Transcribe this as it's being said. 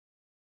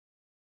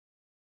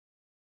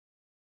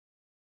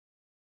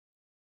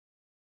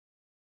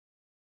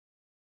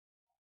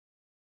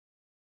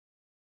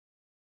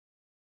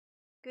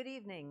Good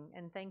evening,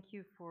 and thank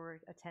you for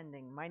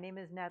attending. My name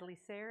is Natalie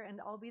Sayre, and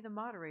I'll be the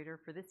moderator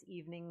for this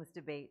evening's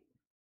debate.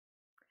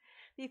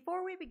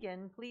 Before we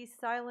begin, please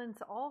silence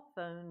all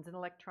phones and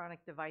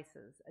electronic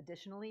devices.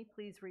 Additionally,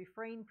 please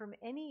refrain from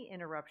any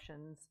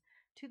interruptions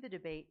to the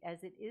debate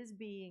as it is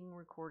being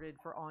recorded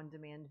for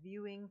on-demand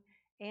viewing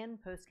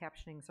and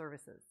post-captioning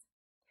services.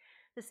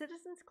 The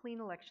Citizens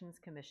Clean Elections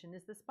Commission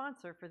is the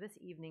sponsor for this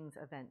evening's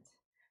event.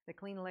 The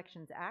Clean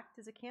Elections Act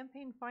is a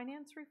campaign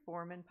finance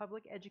reform and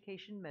public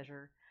education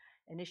measure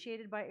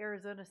initiated by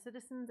Arizona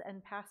citizens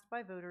and passed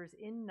by voters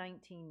in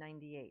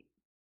 1998.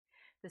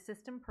 The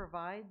system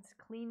provides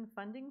clean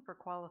funding for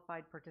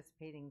qualified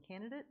participating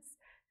candidates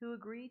who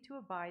agree to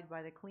abide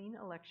by the Clean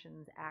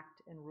Elections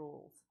Act and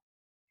rules.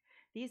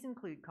 These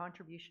include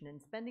contribution and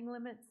spending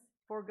limits,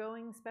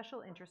 foregoing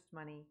special interest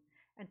money,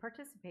 and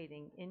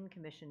participating in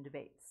commission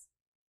debates.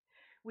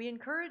 We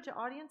encourage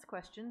audience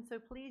questions, so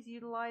please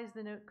utilize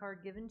the note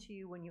card given to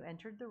you when you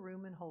entered the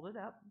room and hold it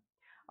up.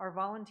 Our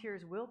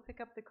volunteers will pick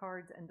up the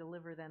cards and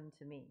deliver them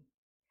to me.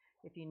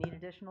 If you need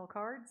additional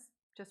cards,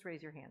 just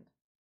raise your hand.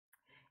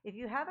 If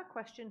you have a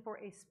question for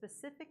a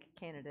specific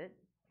candidate,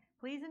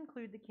 please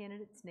include the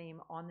candidate's name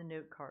on the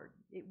note card.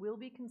 It will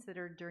be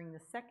considered during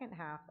the second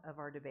half of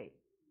our debate.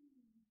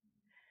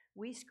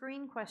 We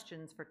screen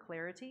questions for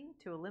clarity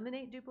to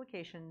eliminate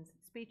duplications,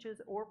 speeches,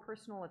 or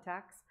personal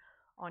attacks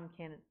on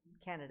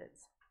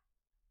candidates.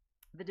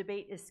 The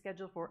debate is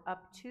scheduled for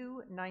up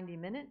to 90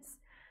 minutes,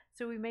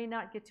 so we may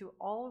not get to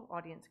all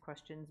audience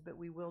questions, but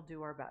we will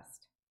do our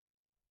best.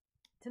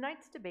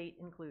 Tonight's debate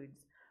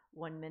includes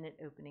 1-minute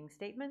opening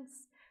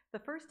statements. The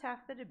first half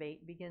of the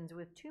debate begins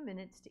with 2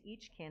 minutes to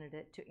each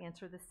candidate to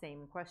answer the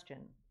same question.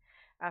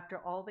 After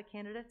all the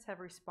candidates have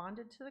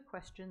responded to the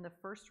question, the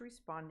first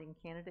responding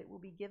candidate will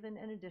be given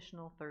an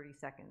additional 30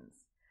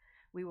 seconds.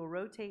 We will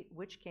rotate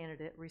which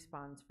candidate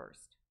responds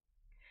first.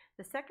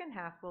 The second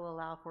half will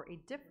allow for a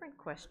different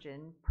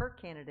question per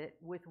candidate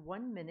with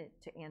 1 minute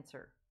to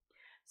answer.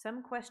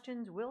 Some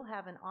questions will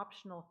have an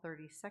optional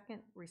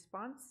 30-second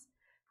response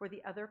for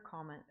the other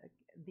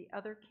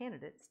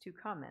candidates to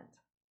comment.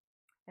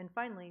 And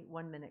finally,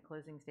 1-minute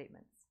closing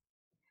statements.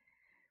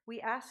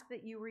 We ask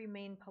that you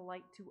remain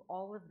polite to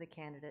all of the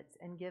candidates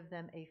and give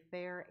them a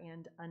fair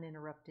and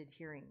uninterrupted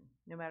hearing,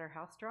 no matter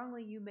how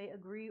strongly you may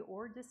agree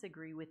or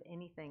disagree with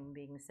anything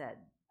being said.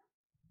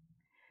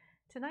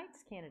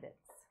 Tonight's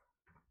candidates.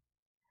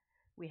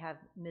 We have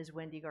Ms.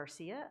 Wendy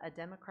Garcia, a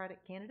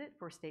Democratic candidate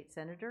for state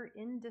senator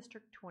in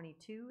District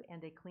 22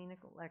 and a Clean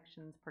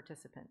Elections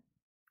participant.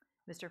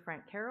 Mr.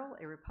 Frank Carroll,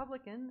 a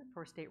Republican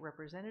for state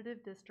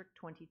representative District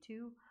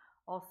 22,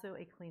 also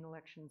a Clean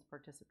Elections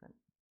participant.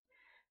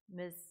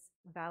 Ms.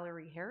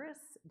 Valerie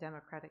Harris,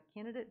 Democratic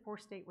candidate for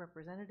state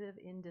representative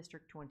in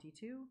District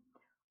 22,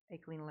 a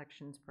Clean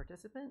Elections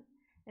participant.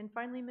 And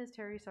finally, Ms.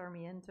 Terry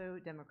Sarmiento,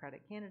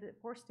 Democratic candidate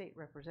for state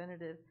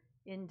representative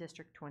in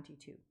District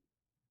 22.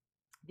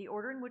 The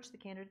order in which the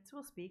candidates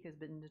will speak has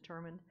been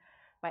determined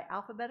by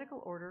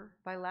alphabetical order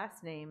by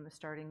last name,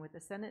 starting with the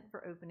Senate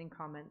for opening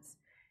comments,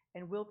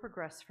 and will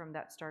progress from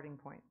that starting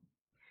point.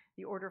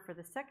 The order for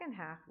the second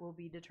half will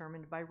be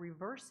determined by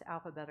reverse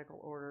alphabetical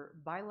order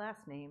by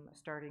last name,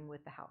 starting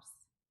with the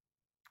House.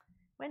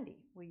 Wendy,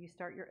 will you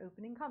start your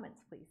opening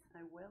comments, please?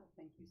 I will.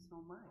 Thank you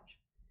so much.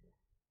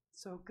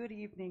 So good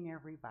evening,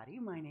 everybody.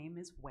 My name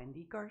is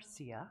Wendy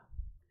Garcia.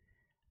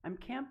 I'm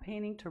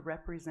campaigning to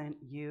represent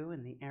you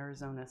in the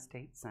Arizona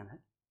State Senate.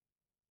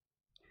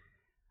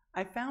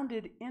 I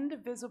founded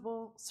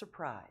Indivisible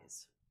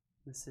Surprise.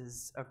 This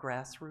is a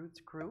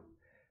grassroots group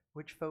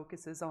which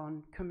focuses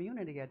on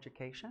community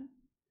education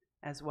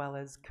as well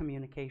as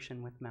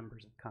communication with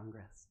members of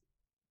Congress.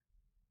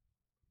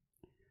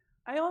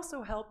 I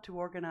also help to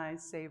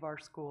organize Save Our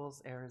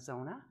Schools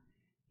Arizona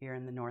here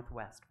in the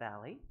Northwest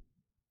Valley.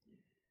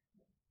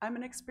 I'm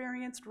an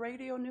experienced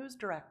radio news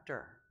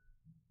director.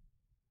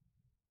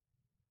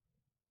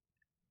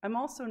 I'm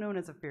also known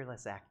as a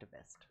fearless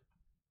activist.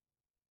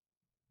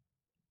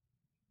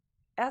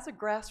 As a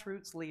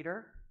grassroots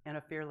leader and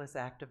a fearless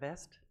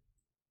activist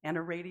and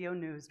a radio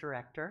news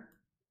director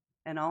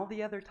and all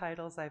the other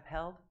titles I've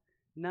held,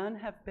 none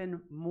have been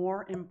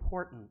more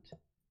important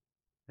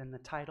than the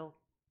title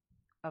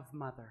of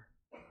mother.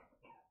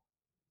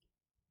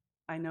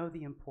 I know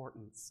the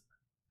importance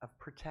of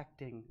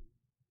protecting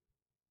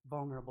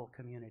vulnerable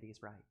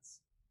communities' rights.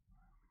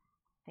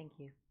 Thank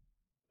you.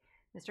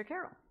 Mr.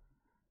 Carroll.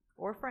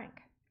 Or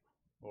Frank.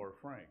 Or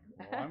Frank.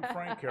 Well, I'm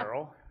Frank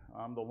Carroll.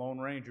 I'm the Lone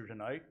Ranger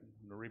tonight,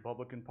 the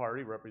Republican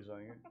Party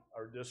representing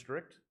our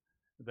district.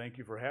 Thank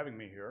you for having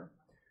me here.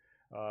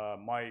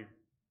 My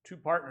two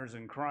partners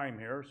in crime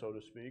here, so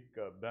to speak,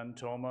 Ben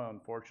Toma,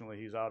 unfortunately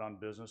he's out on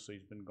business, so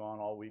he's been gone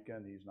all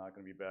weekend. He's not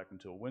going to be back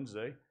until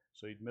Wednesday,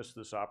 so he'd missed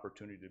this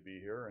opportunity to be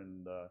here.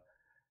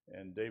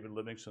 And David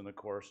Livingston, of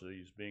course,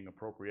 he's being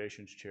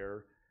Appropriations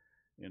Chair.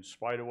 In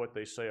spite of what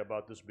they say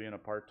about this being a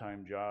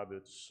part-time job,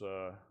 it's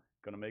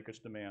going to make its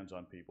demands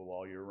on people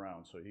all year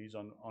round. So he's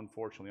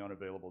unfortunately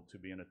unavailable to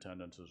be in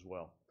attendance as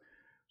well.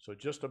 So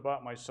just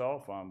about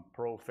myself, I'm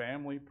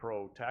pro-family,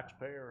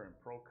 pro-taxpayer, and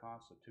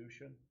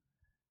pro-Constitution.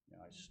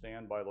 And I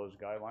stand by those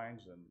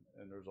guidelines,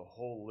 and there's a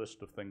whole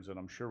list of things that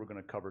I'm sure we're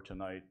going to cover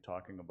tonight,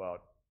 talking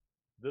about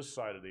this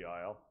side of the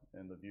aisle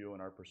and the view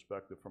and our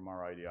perspective from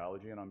our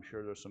ideology, and I'm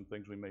sure there's some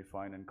things we may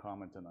find in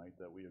common tonight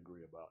that we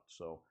agree about.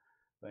 So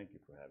thank you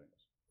for having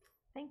us.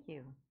 Thank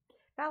you.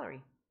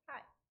 Valerie.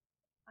 Hi,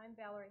 I'm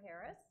Valerie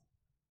Harris.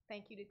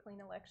 Thank you to Clean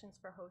Elections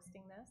for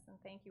hosting this, and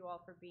thank you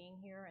all for being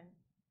here, and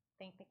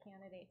thank the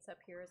candidates up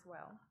here as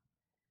well.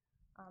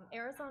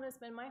 Arizona's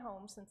been my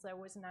home since I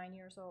was 9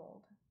 years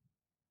old.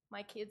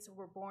 My kids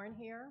were born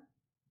here.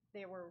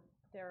 They were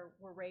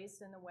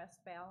raised in the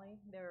West Valley.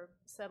 They're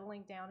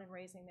settling down and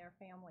raising their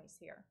families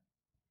here.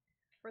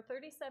 For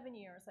 37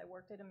 years, I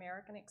worked at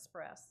American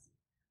Express.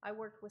 I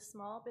worked with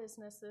small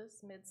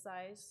businesses,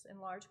 mid-size and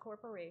large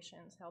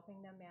corporations,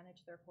 helping them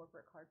manage their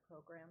corporate card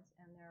programs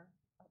and their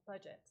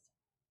budgets.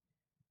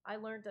 I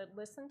learned to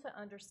listen, to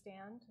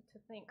understand, to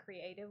think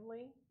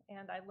creatively,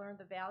 and I learned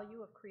the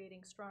value of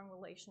creating strong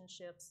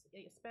relationships,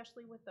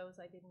 especially with those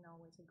I didn't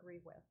always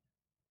agree with.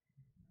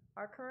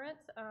 Our current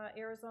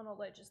Arizona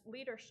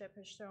leadership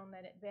has shown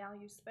that it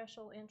values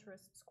special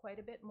interests quite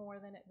a bit more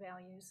than it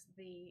values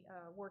the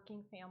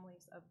working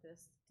families of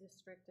this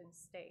district and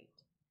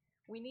state.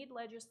 We need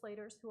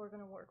legislators who are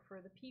going to work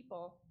for the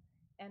people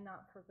and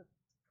not for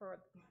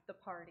the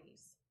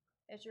parties.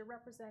 As your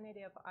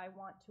representative, I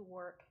want to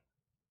work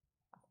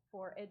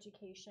for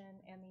education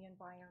and the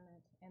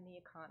environment and the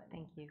economy.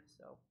 Thank you.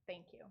 So,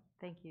 thank you.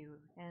 Thank you.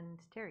 And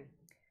Terry.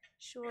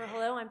 Sure.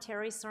 Hello, I'm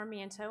Terry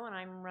Sarmiento, and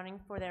I'm running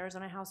for the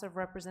Arizona House of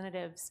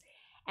Representatives.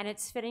 And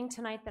it's fitting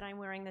tonight that I'm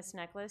wearing this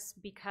necklace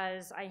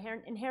because I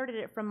inherited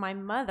it from my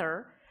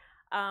mother,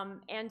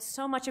 and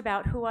so much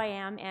about who I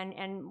am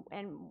and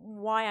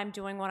why I'm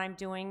doing what I'm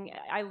doing,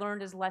 I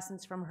learned as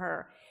lessons from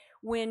her.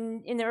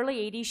 When, in the early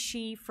 80s,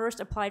 she first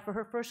applied for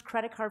her first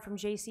credit card from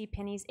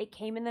JCPenney's, it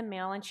came in the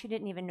mail, and she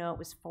didn't even know it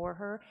was for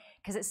her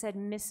because it said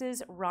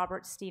Mrs.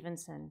 Robert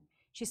Stevenson.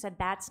 She said,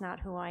 "That's not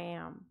who I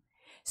am."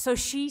 So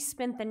she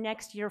spent the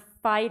next year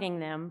fighting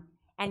them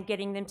and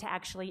getting them to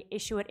actually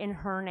issue it in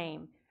her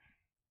name.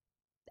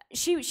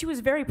 She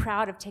was very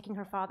proud of taking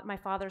my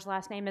father's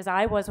last name, as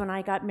I was when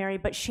I got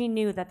married, but she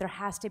knew that there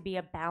has to be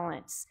a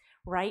balance,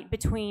 right,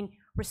 between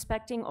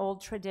respecting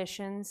old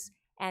traditions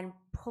and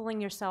pulling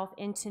yourself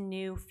into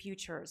new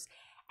futures.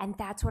 And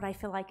that's what I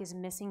feel like is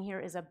missing here,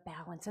 is a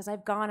balance. As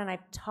I've gone and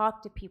I've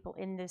talked to people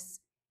in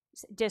this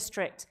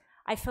district,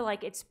 I feel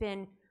like it's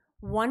been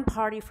one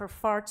party for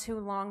far too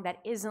long that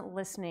isn't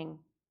listening,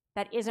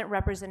 that isn't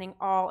representing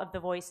all of the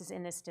voices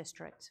in this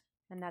district.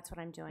 And that's what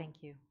I'm doing.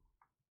 Thank you.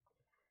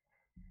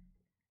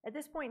 At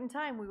this point in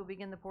time, we will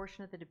begin the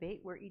portion of the debate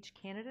where each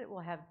candidate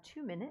will have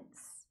 2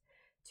 minutes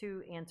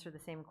to answer the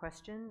same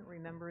question.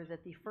 Remember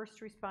that the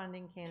first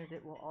responding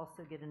candidate will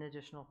also get an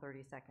additional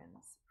 30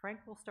 seconds. Frank,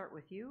 we'll start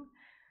with you.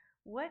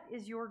 What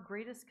is your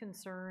greatest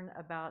concern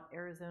about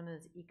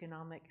Arizona's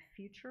economic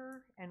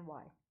future and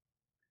why?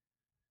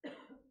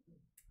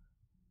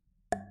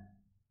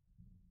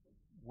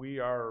 We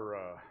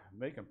are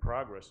making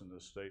progress in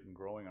this state and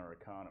growing our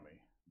economy.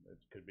 It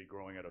could be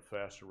growing at a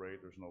faster rate,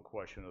 there's no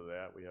question of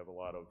that. We have a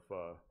lot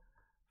of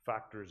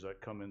factors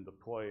that come into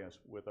play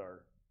with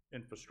our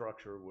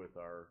infrastructure, with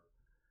our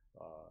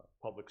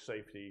public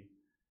safety,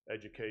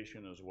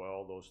 education as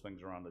well. Those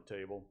things are on the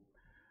table.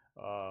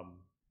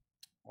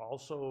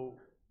 Also,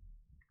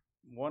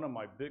 one of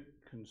my big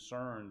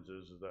concerns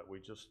is that we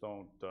just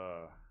don't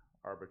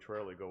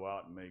arbitrarily go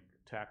out and make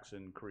tax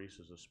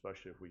increases,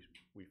 especially if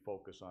we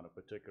focus on a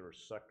particular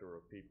sector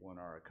of people in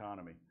our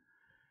economy.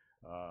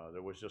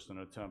 There was just an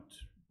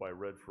attempt by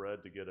Red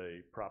Fred to get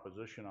a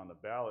proposition on the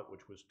ballot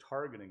which was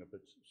targeting a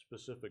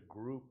specific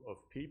group of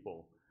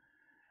people.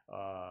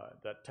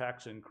 That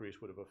tax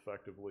increase would have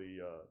effectively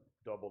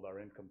doubled our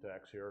income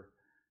tax here.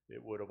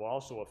 It would have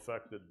also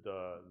affected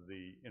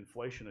the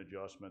inflation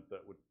adjustment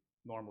that would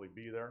normally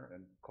be there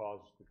and cause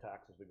the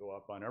taxes to go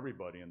up on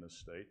everybody in this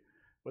state.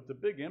 But the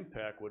big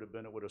impact would have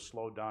been it would have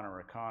slowed down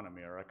our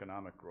economy, our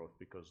economic growth,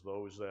 because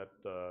those that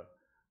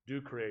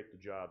do create the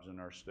jobs in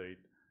our state,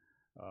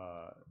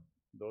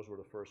 those were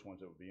the first ones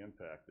that would be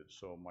impacted.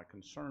 So my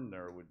concern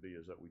there would be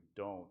is that we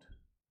don't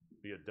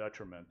be a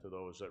detriment to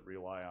those that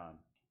rely on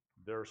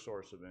their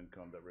source of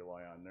income, that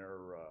rely on their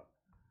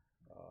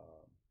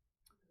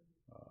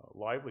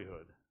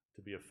livelihood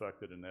to be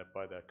affected in that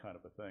by that kind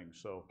of a thing.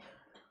 So,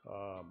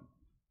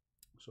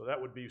 so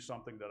that would be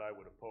something that I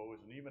would oppose,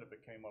 and even if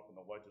it came up in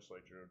the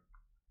legislature,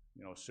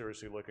 you know,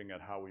 seriously looking at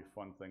how we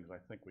fund things, I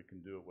think we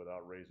can do it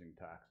without raising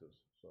taxes.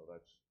 So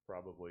that's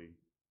probably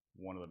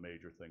one of the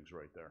major things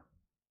right there.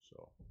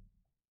 So,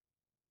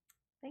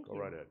 Thank you. go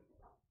right ahead.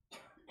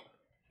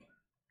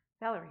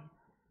 Valerie,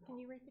 Can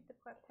you repeat the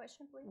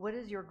question, please? what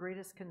is your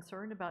greatest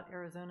concern about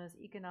Arizona's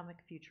economic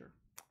future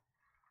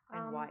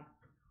and why?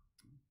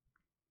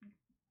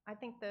 I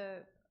think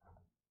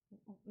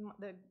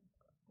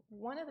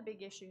one of the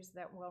big issues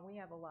that, well, we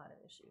have a lot of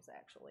issues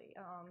actually.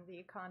 The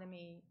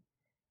economy,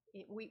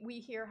 we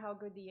hear how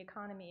good the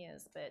economy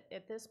is, but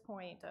at this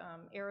point,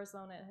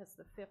 Arizona has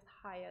the 5th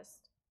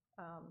highest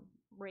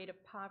rate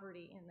of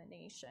poverty in the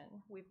nation.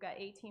 We've got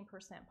 18%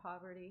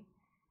 poverty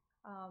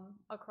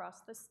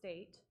across the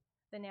state.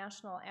 The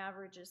national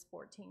average is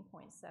 14.7%.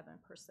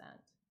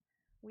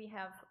 We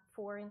have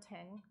 4 in 10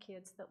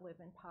 kids that live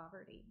in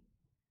poverty.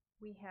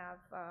 We have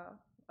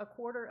a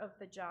quarter of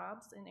the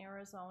jobs in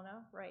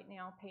Arizona right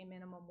now pay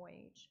minimum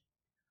wage.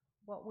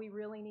 What we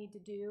really need to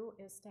do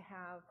is to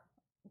have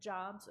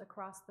jobs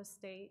across the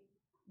state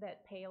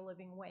that pay a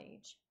living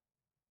wage.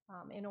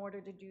 In order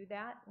to do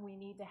that, we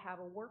need to have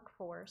a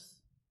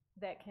workforce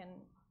that can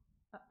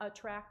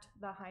attract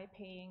the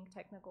high-paying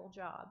technical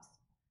jobs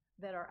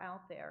that are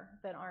out there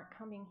that aren't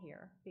coming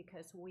here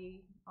because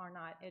we are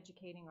not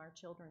educating our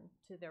children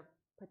to their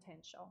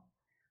potential.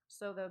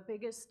 So the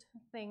biggest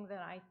thing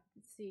that I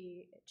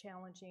see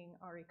challenging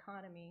our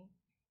economy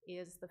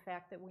is the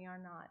fact that we are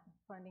not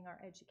funding our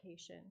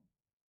education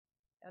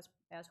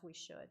as we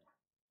should.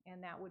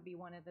 And that would be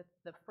one of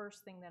the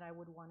first thing that I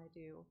would want to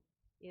do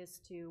is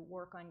to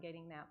work on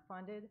getting that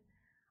funded.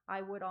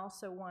 I would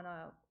also want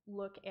to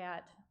look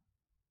at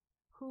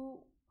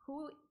who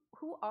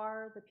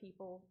are the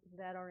people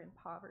that are in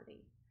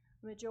poverty.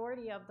 The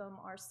majority of them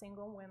are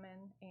single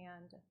women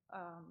and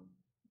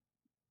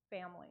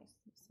families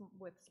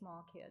with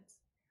small kids.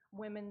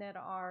 Women that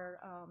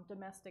are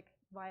domestic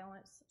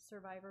violence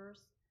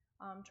survivors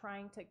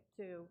trying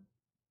to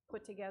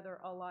put together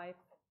a life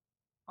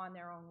on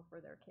their own for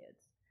their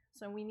kids.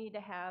 So we need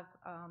to have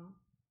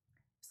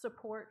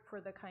support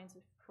for the kinds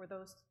of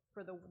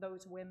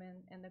those women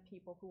and the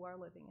people who are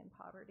living in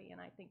poverty,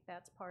 and I think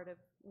that's part of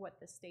what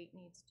the state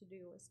needs to do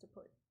is to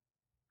put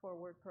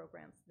forward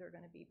programs that are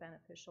going to be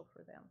beneficial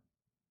for them.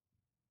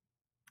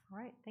 All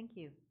right, thank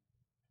you.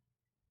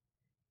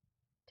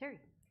 Terry.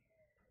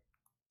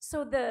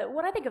 So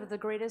what I think of the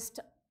greatest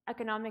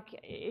economic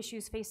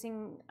issues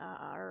facing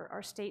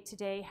our state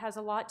today has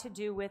a lot to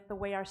do with the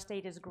way our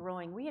state is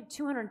growing. We have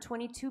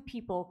 222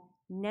 people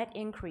net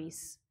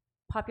increase,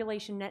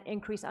 population net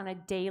increase on a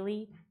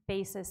daily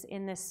basis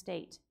in this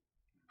state.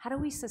 How do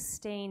we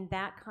sustain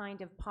that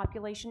kind of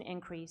population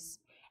increase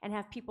and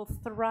have people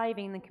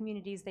thriving in the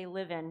communities they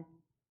live in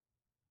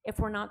if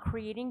we're not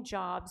creating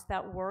jobs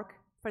that work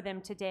for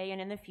them today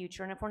and in the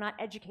future, and if we're not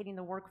educating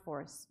the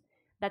workforce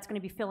that's going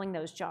to be filling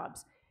those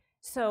jobs?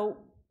 So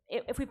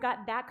if we've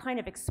got that kind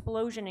of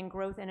explosion in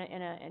growth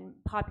in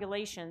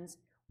populations,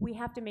 we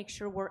have to make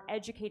sure we're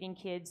educating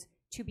kids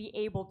to be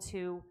able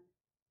to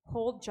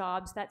hold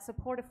jobs that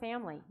support a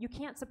family. You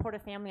can't support a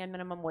family on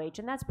minimum wage,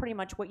 and that's pretty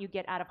much what you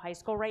get out of high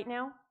school right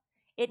now.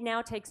 It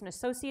now takes an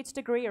associate's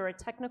degree or a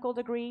technical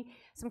degree,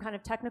 some kind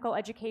of technical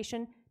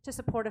education to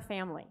support a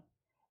family.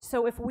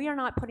 So if we are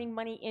not putting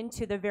money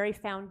into the very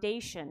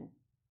foundation,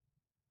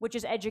 which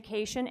is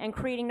education, and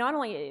creating not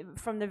only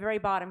from the very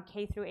bottom,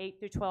 K through 8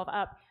 through 12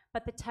 up,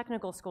 but the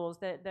technical schools,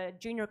 the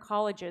junior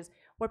colleges,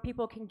 where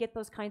people can get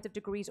those kinds of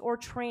degrees or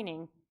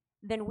training,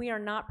 then we are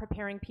not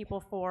preparing people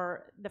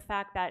for the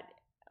fact that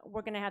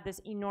we're going to have this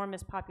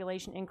enormous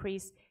population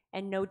increase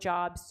and no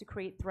jobs to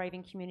create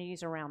thriving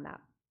communities around that.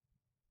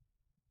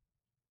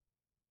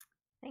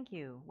 Thank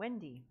you.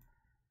 Wendy.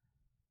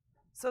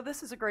 So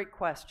this is a great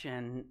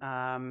question,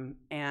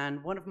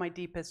 and one of my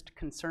deepest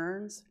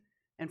concerns,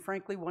 and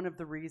frankly, one of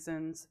the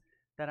reasons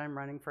that I'm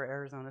running for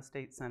Arizona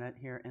State Senate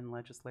here in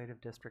Legislative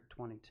District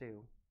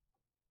 22.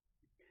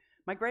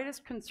 My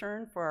greatest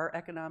concern for our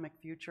economic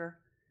future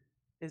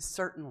is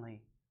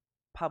certainly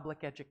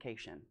public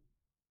education.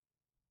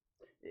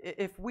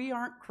 If we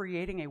aren't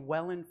creating a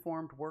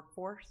well-informed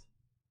workforce,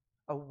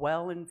 a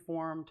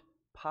well-informed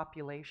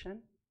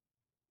population,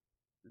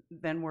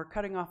 then we're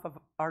cutting off of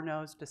our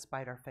nose to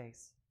spite our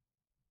face.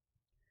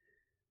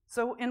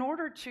 So in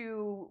order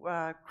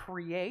to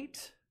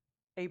create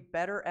a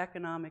better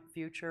economic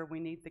future, we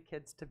need the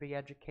kids to be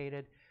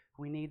educated.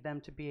 We need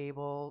them to be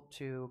able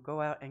to go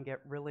out and get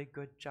really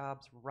good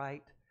jobs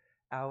right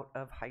out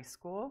of high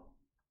school.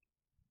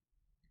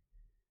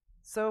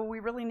 So we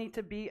really need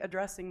to be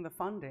addressing the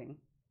funding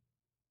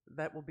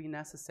that will be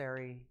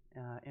necessary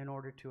in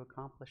order to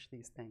accomplish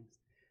these things.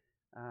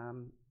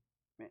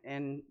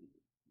 And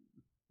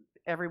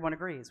everyone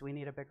agrees we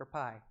need a bigger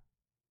pie.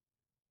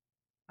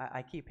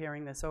 I keep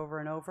hearing this over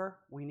and over.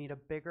 We need a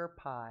bigger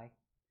pie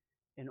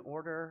in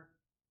order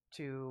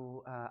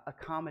to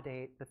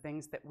accommodate the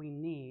things that we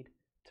need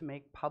to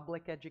make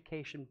public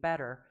education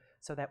better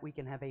so that we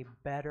can have a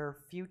better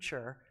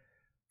future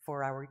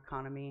for our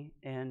economy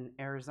in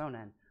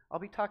Arizona. And I'll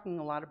be talking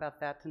a lot about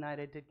that tonight.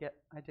 I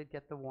did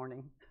get the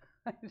warning.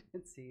 I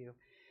did see you.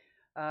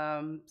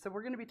 So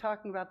we're going to be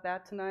talking about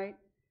that tonight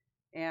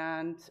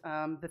and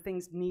the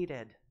things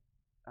needed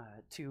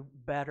to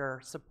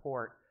better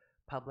support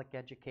public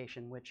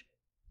education, which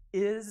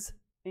is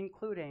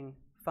including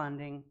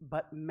funding,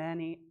 but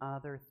many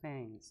other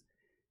things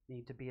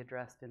need to be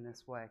addressed in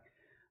this way.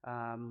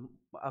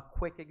 A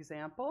quick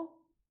example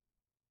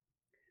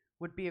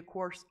would be, of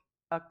course,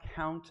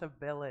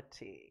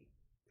 accountability.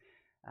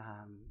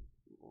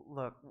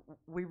 Look,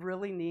 we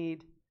really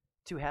need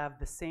to have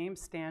the same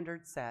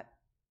standard set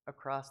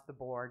across the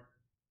board,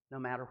 no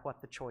matter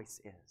what the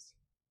choice is.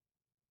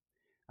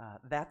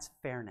 That's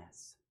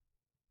fairness.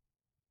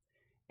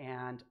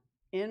 And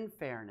in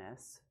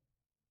fairness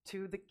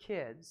to the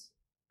kids,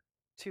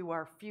 to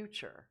our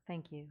future.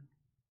 Thank you.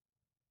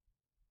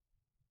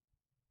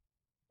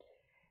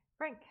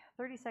 Frank,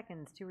 30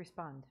 seconds to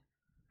respond.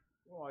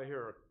 Well, I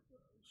hear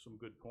some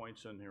good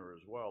points in here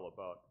as well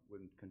about,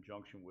 in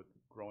conjunction with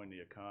growing the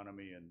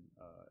economy and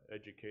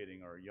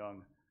educating our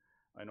young.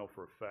 I know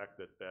for a fact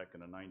that back in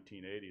the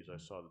 1980s, I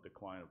saw the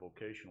decline of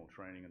vocational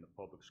training in the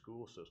public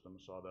school system.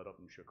 Saw that up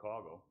in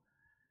Chicago,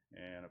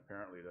 and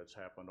apparently that's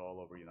happened all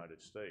over the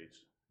United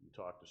States. You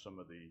talk to some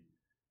of the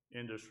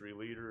industry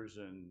leaders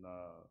in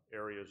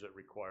areas that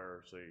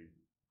require, say,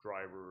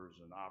 drivers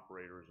and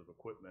operators of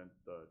equipment,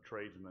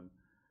 tradesmen.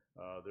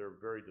 They're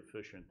very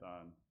deficient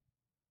on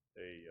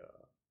a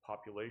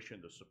population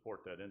to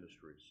support that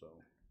industry, so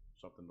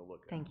something to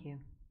look at. Thank you.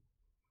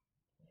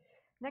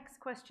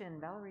 Next question,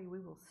 Valerie, we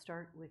will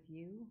start with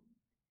you.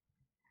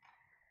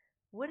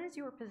 What is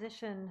your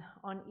position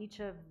on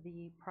each of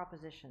the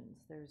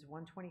propositions? There's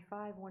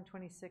 125,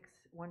 126,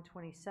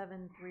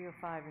 127,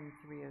 305, and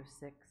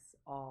 306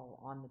 all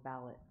on the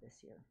ballot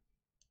this year.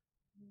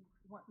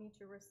 Want me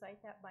to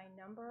recite that by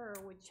number,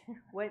 or would you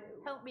What,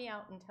 help me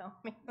out and tell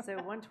me? so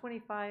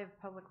 125,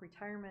 public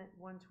retirement,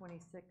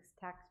 126,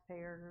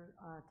 taxpayer,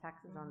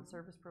 taxes on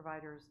service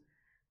providers,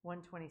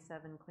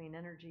 127, clean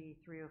energy,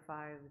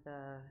 305,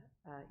 the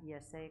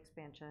ESA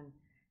expansion,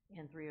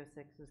 and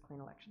 306 is clean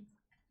elections.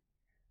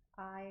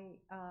 I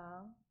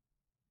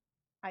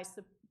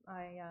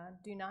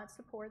do not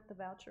support the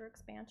voucher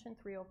expansion,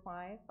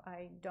 305.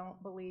 I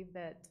don't believe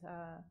that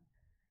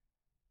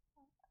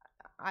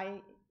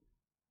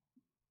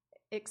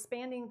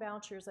expanding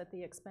vouchers at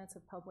the expense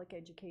of public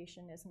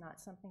education is not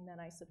something that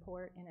I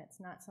support, and it's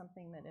not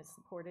something that is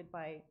supported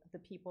by the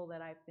people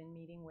that I've been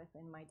meeting with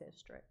in my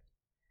district.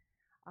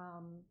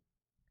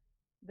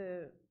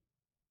 The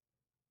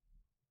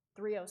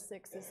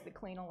 306 is the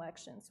clean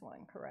elections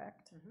one,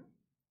 correct? Mm-hmm.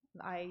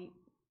 I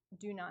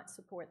do not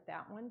support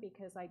that one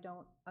because I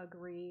don't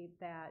agree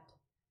that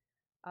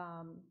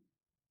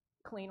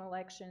clean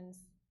elections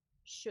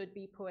should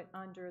be put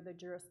under the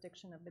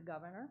jurisdiction of the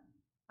governor.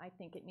 I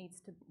think it needs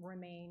to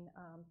remain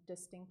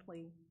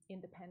distinctly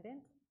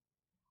independent.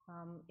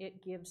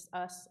 It gives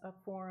us a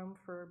forum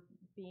for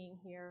being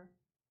here,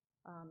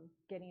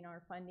 getting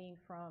our funding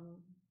from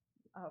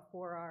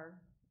for our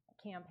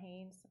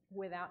campaigns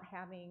without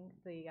having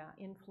the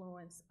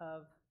influence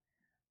of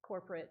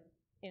corporate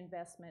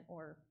investment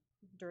or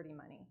dirty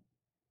money.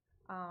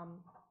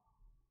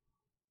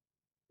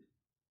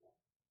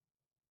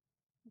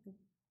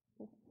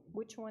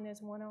 Which one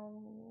is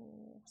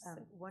 106?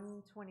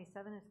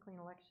 127 is clean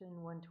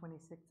election,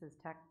 126 is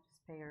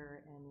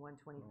taxpayer, and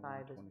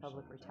 125 is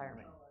public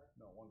retirement.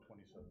 No,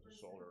 127 is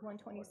solar.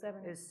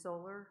 127 Is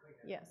solar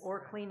yes. or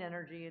clean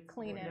energy? It's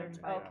Clean energy.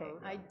 by Okay,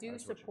 both. I do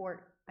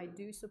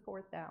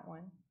support that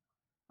one.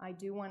 I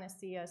do want to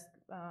see us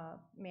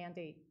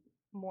mandate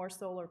more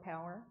solar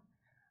power.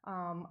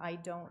 I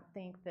don't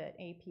think that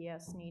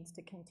APS needs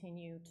to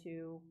continue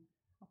to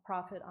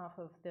profit off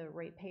of the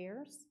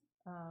ratepayers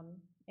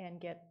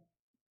and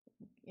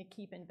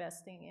keep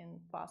investing in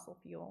fossil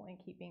fuel and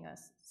keeping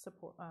us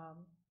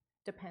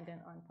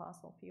dependent on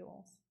fossil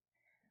fuels.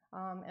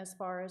 As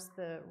far as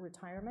the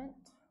retirement,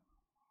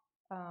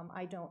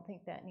 I don't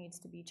think that needs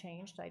to be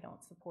changed. I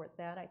don't support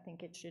that. I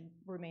think it should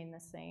remain the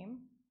same.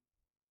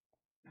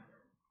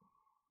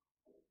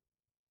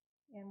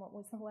 And what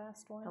was the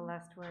last one? The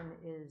last one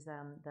is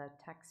the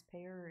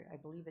taxpayer, I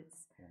believe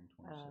it's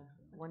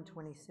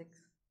 126.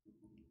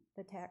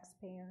 The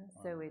taxpayer.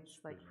 So it's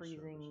like business freezing,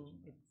 services,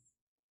 isn't it? it's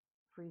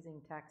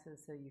freezing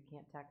taxes so you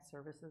can't tax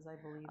services, I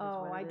believe is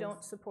Oh, what I it don't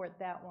is. support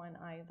that one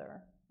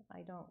either.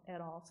 I don't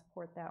at all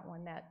support that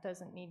one. That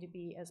doesn't need to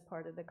be as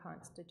part of the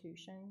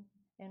Constitution.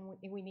 And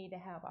we need to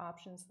have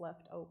options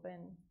left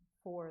open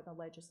for the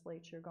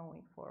legislature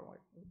going forward.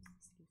 Oops,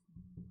 excuse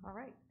me. All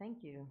right,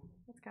 thank you.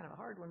 That's kind of a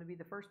hard one to be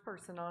the first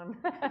person on.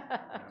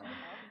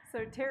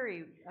 So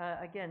Terry,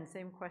 again,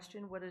 same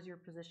question. What is your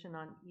position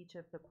on each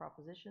of the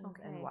propositions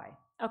and Okay. why?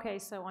 Okay,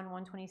 so on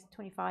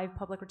 125,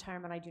 public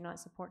retirement, I do not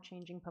support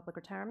changing public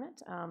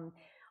retirement.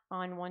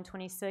 On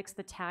 126,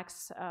 the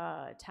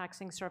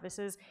taxing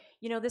services.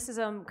 You know, this is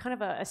kind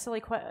of a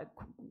silly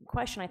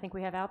question I think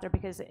we have out there,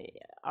 because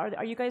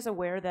are you guys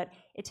aware that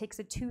it takes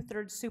a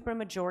 2/3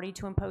 supermajority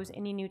to impose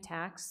any new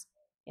tax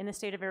in the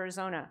state of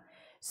Arizona?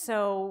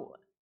 So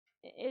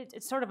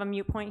it's sort of a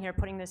moot point here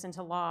putting this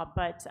into law,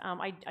 but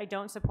I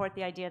don't support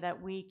the idea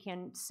that we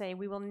can say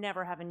we will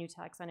never have a new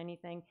tax on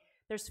anything.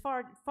 There's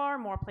far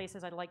more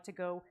places I'd like to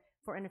go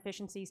for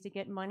inefficiencies to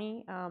get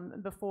money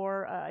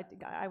before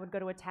I would go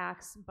to a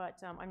tax,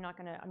 but I'm not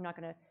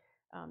gonna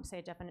say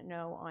a definite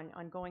no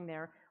on going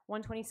there.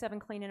 127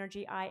 clean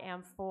energy, I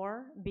am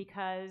for,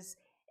 because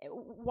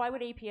why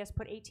would APS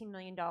put $18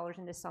 million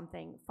into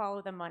something?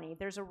 Follow the money.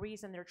 There's a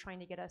reason they're trying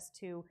to get us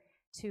to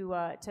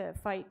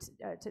fight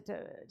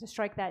to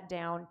strike that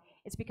down.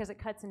 It's because it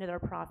cuts into their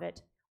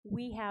profit.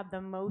 We have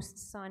the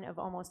most sun of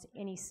almost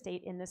any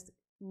state in this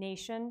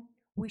nation.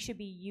 We should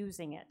be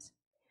using it.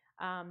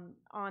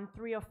 On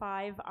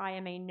 305, I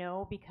am a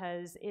no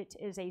because it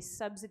is a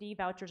subsidy.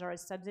 Vouchers are a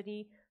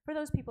subsidy for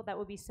those people that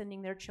will be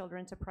sending their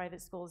children to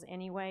private schools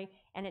anyway,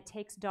 and it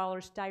takes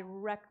dollars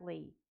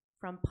directly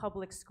from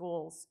public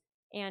schools.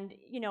 And,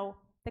 you know,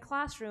 the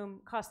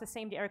classroom costs the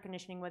same to air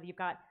conditioning whether you've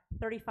got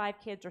 35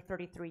 kids or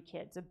 33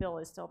 kids. The bill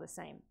is still the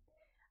same.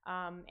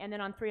 And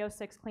then on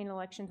 306, clean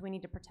elections, we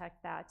need to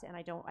protect that, and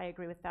I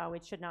agree with Val,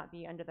 it should not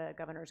be under the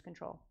governor's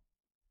control.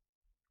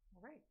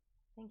 All right,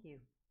 thank you.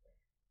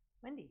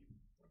 Wendy,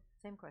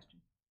 same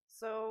question.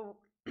 So,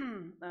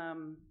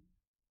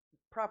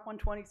 Prop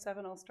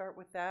 127, I'll start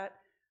with that.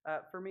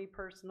 For me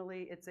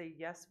personally, it's a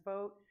yes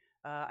vote.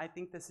 I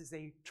think this is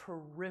a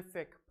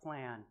terrific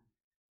plan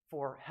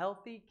for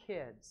healthy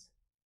kids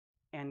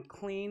and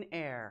clean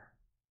air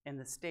in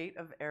the state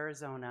of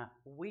Arizona.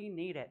 We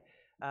need it.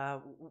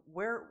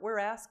 We're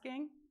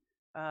asking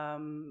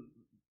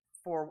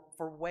for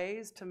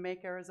ways to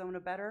make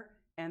Arizona better,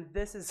 and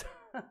this is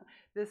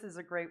this is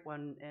a great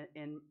one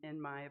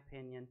in my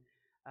opinion,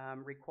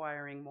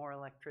 requiring more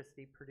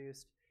electricity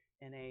produced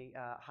in a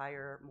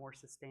higher, more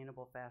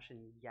sustainable fashion.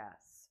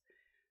 Yes.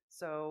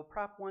 So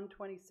Prop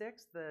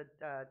 126, the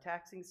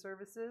taxing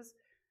services,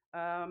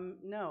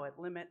 no, it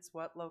limits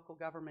what local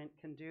government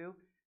can do.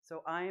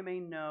 So I am a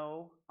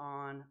no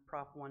on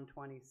Prop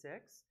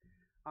 126.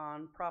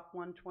 On Prop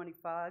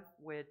 125,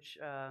 which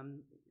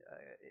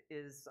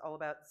is all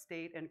about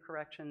state and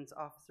corrections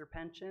officer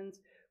pensions,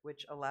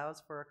 which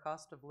allows for a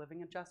cost of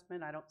living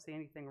adjustment, I don't see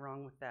anything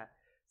wrong with that.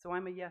 So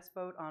I'm a yes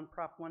vote on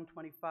Prop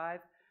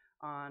 125.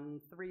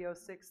 On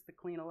 306, the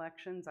clean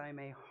elections, I'm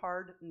a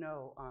hard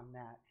no on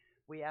that.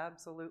 We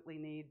absolutely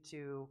need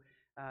to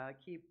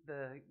keep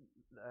the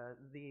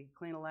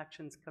Clean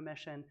Elections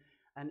Commission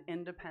an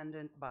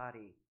independent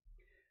body.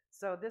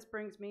 So this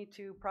brings me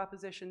to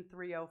Proposition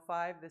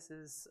 305. This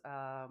is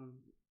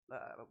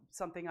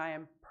something I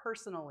am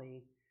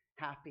personally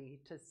happy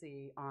to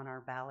see on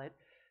our ballot.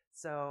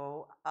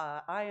 So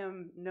I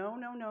am no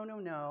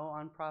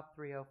on Prop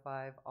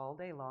 305 all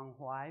day long.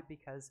 Why?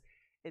 Because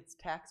it's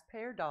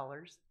taxpayer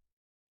dollars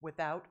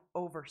without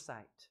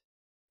oversight.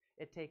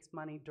 It takes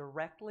money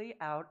directly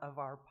out of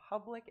our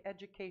public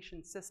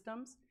education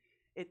systems.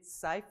 It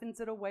siphons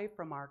it away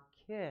from our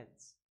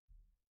kids.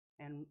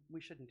 And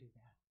we shouldn't do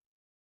that.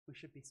 We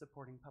should be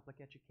supporting public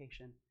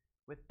education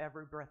with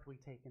every breath we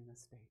take in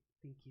this state.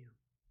 Thank you.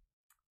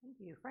 Thank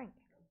you. Frank?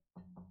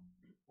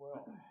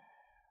 Well,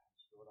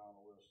 let's go down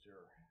the list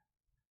here.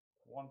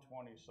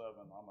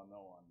 127, I'm a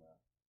no on that.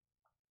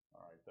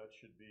 All right, that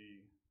should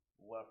be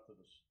left to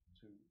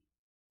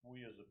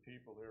we as a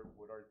people here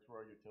through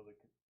our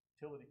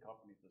utility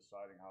companies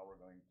deciding how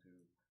we're going to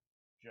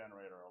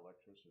generate our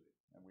electricity.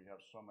 And we have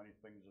so many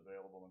things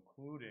available,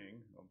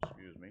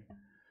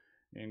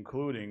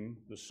 including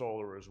the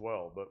solar as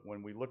well. But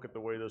when we look at the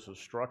way this is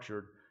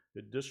structured,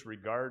 it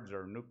disregards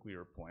our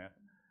nuclear plant,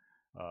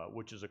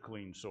 which is a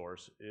clean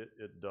source.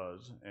 It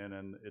does. And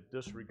then it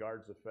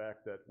disregards the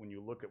fact that when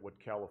you look at what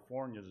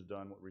California's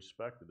done with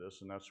respect to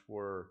this, and that's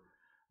where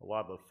a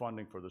lot of the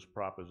funding for this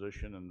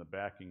proposition and the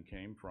backing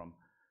came from,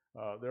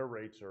 their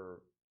rates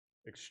are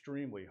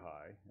extremely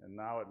high, and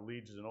now it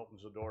leads and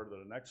opens the door to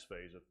the next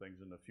phase of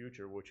things in the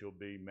future, which will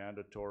be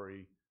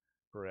mandatory,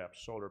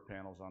 perhaps solar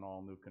panels on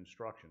all new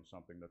construction,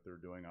 something that they're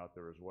doing out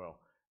there as well.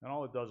 And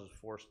all it does is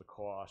force the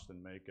cost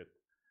and make it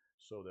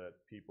so that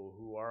people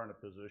who are in a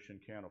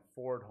position can't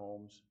afford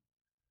homes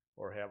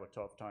or have a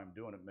tough time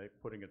doing it,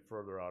 putting it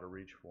further out of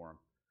reach for them,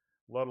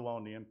 let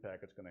alone the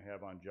impact it's going to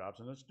have on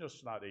jobs. And it's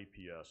just not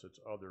APS, it's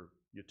other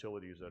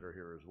utilities that are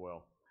here as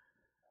well.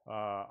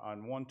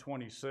 On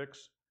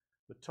 126,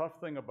 the tough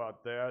thing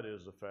about that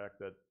is the fact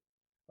that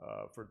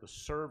for the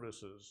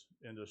services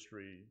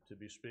industry to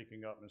be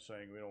speaking up and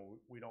saying,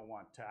 we don't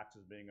want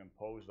taxes being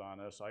imposed on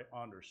us, I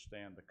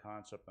understand the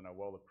concept and I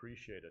well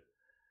appreciate it.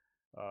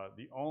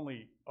 The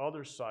only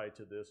other side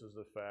to this is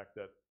the fact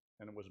that,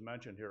 and it was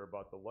mentioned here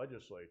about the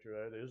legislature,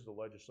 that is the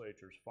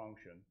legislature's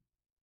function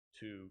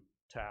to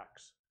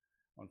tax.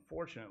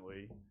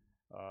 Unfortunately,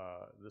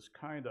 this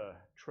kind of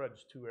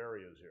treads two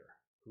areas here.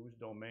 Whose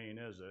domain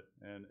is it,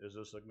 and is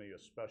this going to be a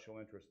special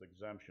interest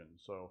exemption?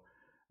 So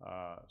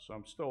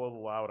I'm still a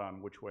little out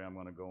on which way I'm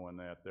going to go in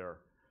that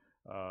there.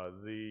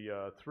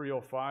 The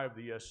 305,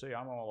 the ESA,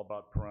 I'm all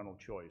about parental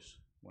choice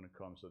when it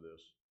comes to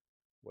this.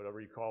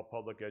 Whatever you call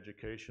public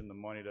education, the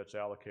money that's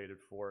allocated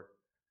for it,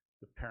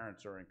 the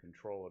parents are in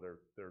control of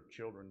their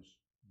children's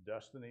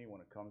destiny when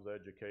it comes to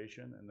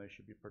education, and they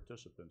should be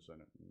participants in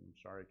it. I'm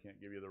sorry I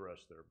can't give you the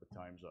rest there, but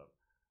time's up.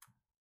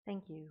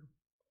 Thank you.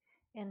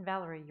 And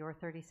Valerie, your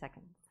 30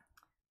 seconds.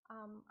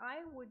 I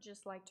would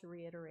just like to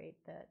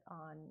reiterate that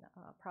on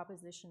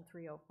Proposition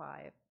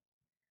 305,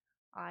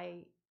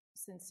 I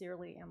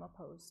sincerely am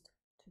opposed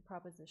to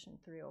Proposition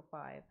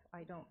 305.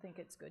 I don't think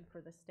it's good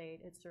for the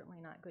state. It's certainly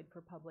not good for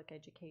public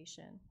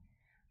education.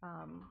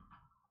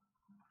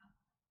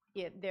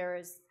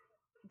 There's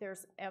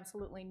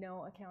absolutely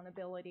no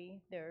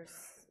accountability. There's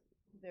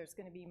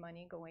going to be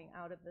money going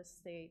out of the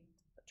state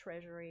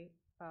treasury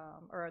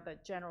or the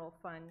general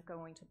fund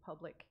going to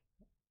public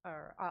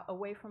or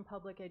away from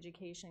public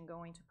education,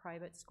 going to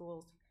private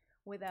schools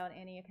without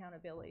any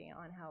accountability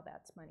on how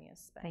that money is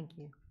spent. Thank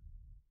you.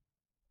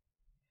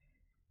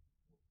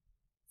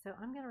 So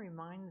I'm going to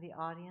remind the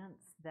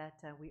audience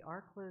that we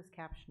are closed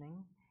captioning,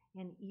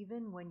 and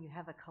even when you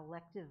have a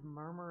collective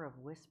murmur of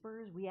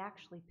whispers, we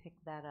actually pick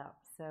that up.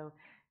 So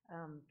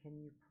can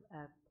you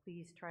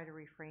please try to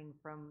refrain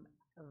from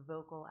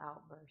vocal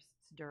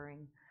outbursts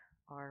during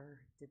our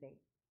debate.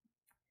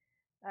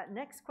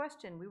 Next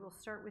question, we will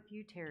start with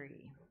you,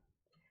 Terry.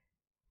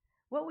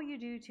 What will you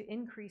do to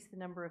increase the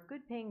number of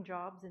good-paying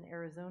jobs in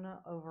Arizona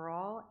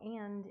overall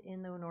and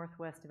in the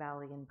Northwest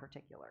Valley in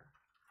particular?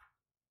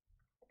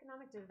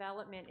 Economic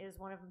development is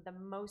one of the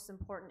most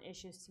important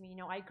issues to me. You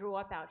know, I grew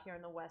up out here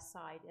in the West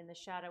Side in the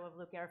shadow of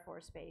Luke Air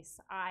Force Base.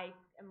 I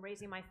am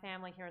raising my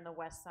family here in the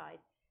West Side.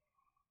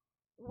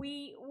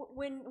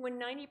 When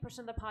 90%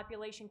 of the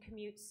population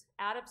commutes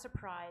out of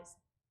Surprise,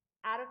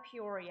 out of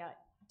Peoria,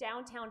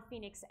 downtown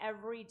Phoenix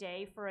every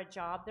day for a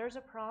job, there's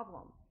a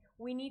problem.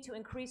 We need to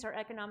increase our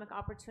economic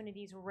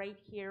opportunities right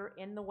here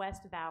in the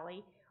West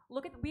Valley.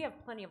 We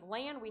have plenty of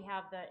land, we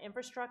have the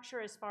infrastructure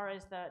as far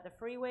as the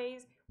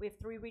freeways, we have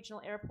 3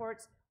 regional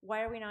airports.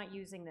 Why are we not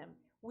using them?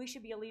 We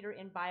should be a leader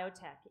in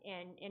biotech,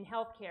 in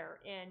healthcare,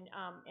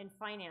 in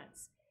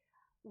finance.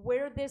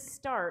 Where this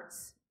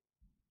starts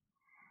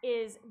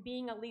is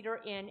being a leader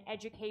in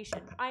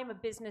education. I'm a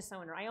business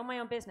owner, I own my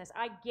own business.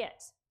 I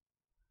get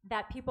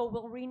that people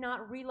will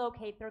not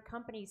relocate their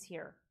companies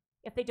here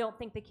if they don't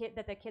think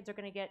that the kids are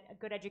gonna get a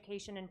good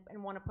education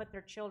and wanna put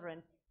their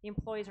children, the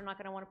employees are not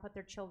gonna wanna put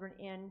their children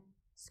in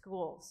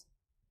schools.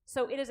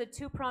 So it is a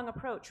 2-prong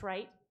approach,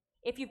 right?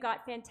 If you've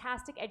got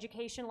fantastic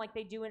education like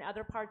they do in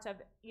other parts of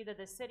either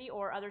the city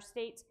or other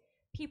states,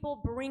 people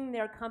bring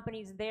their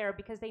companies there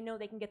because they know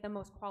they can get the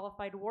most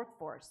qualified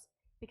workforce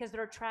because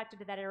they're attracted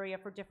to that area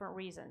for different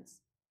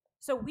reasons.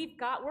 So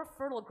we're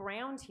fertile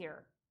ground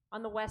here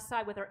on the West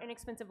Side with our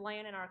inexpensive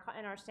land and our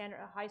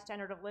high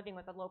standard of living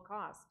with a low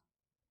cost.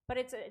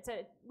 But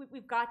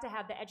we've got to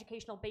have the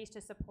educational base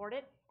to support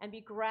it and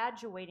be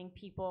graduating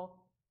people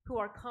who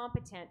are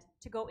competent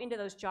to go into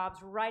those jobs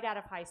right out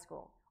of high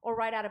school or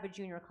right out of a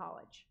junior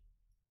college.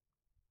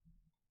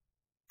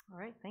 All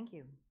right, thank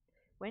you.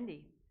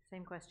 Wendy,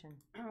 same question.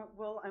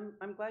 Well,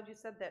 I'm glad you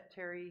said that,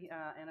 Terry,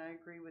 and I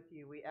agree with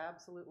you. We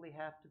absolutely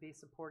have to be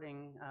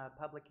supporting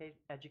public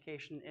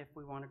education if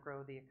we want to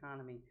grow the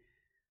economy.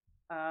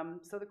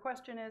 So the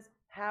question is,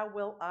 how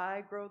will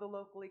I grow the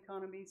local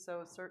economy?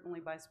 So certainly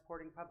by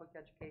supporting public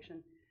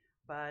education,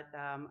 but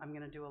I'm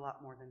going to do a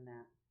lot more than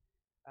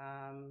that.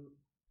 I'm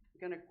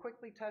going to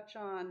quickly touch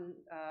on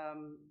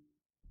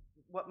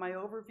what my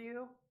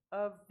overview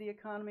of the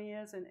economy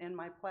is and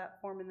my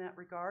platform in that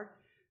regard.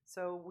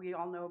 So we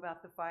all know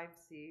about the 5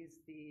 C's,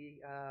 the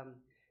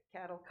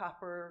cattle,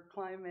 copper,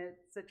 climate,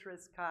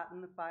 citrus,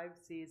 cotton, the 5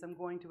 C's. I'm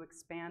going to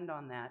expand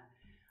on that.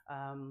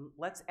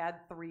 Let's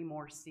add 3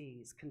 more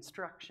C's: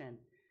 construction,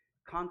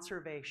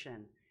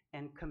 conservation,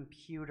 and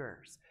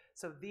computers.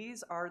 So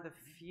these are the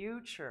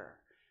future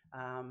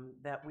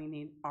that we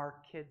need our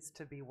kids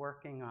to be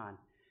working on.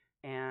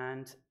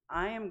 And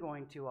I am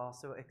going to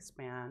also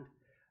expand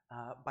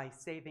by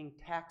saving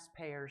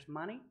taxpayers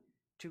money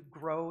to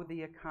grow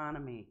the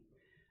economy.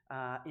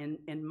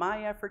 In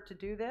my effort to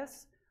do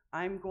this,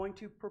 I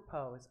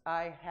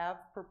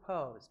have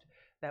proposed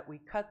that we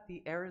cut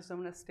the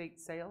Arizona state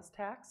sales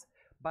tax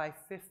by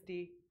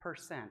 50%.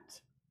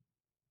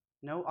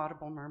 No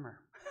audible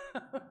murmur.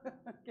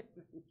 Thank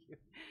you.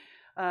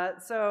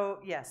 So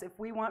yes, if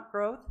we want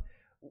growth,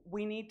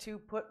 we need to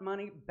put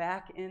money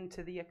back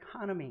into the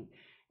economy,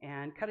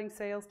 and cutting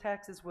sales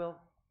taxes will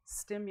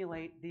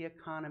stimulate the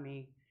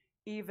economy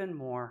even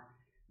more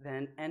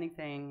than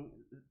anything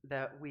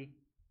that we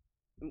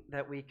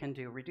can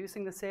do.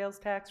 Reducing the sales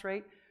tax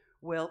rate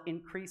will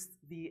increase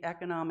the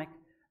economic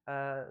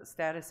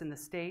status in the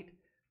state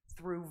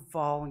through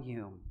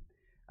volume.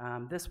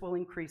 This will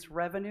increase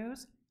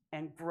revenues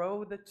and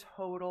grow the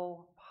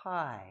total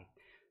pie.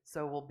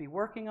 So we'll be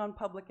working on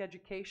public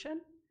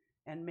education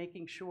and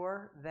making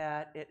sure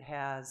that it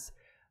has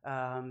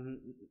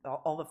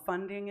all the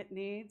funding it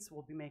needs.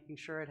 We'll be making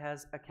sure it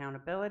has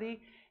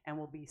accountability, and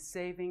we'll be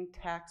saving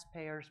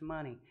taxpayers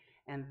money.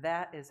 And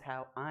that is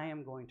how I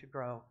am going to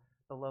grow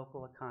the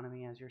local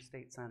economy as your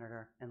state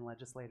senator in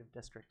Legislative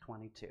District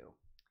 22.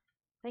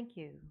 Thank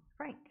you.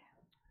 Frank.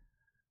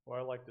 Well,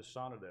 I like the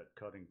sound of that,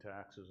 cutting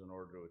taxes in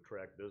order to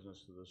attract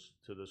business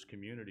to this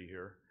community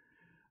here.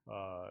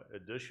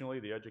 Additionally,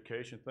 the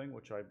education thing,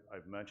 which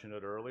I've mentioned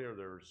it earlier,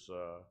 there's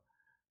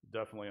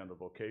definitely on the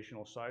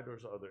vocational side,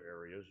 there's other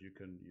areas. You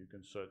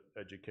can set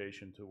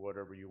education to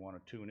whatever you want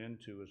to tune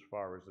into as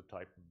far as the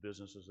type of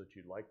businesses that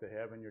you'd like to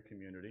have in your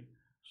community.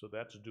 So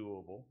that's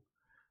doable.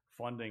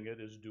 Funding it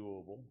is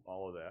doable,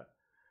 all of that.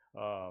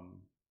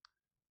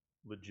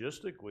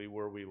 Logistically,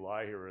 where we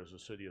lie here as a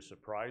city of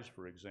Surprise,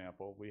 for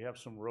example, we have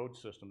some road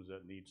systems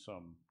that need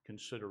some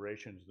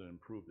considerations to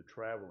improve the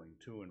traveling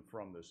to and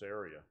from this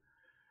area.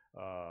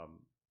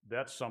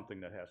 That's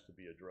something that has to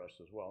be addressed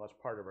as well. That's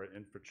part of our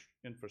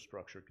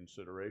infrastructure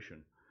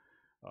consideration.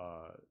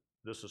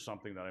 This is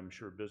something that I'm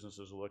sure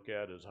businesses look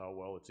at, is how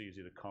well it's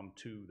easy to come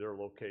to their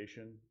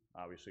location.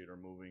 Obviously, they're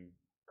moving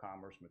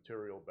commerce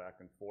material back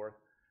and forth.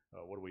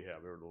 What do we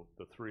have here?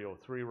 The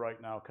 303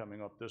 right now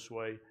coming up this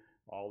way.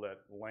 All that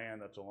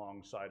land that's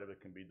alongside of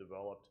it can be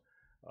developed.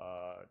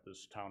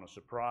 This town of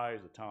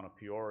Surprise, the town of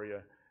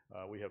Peoria,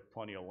 we have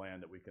plenty of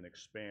land that we can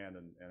expand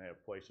and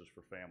have places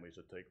for families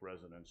to take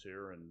residence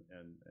here and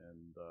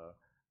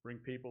bring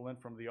people in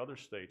from the other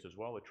states as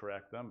well,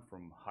 attract them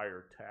from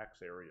higher tax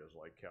areas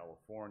like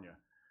California.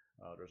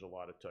 There's a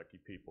lot of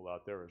techie people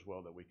out there as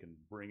well that we can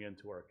bring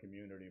into our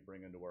community,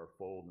 bring into our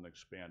fold, and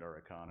expand our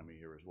economy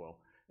here as well.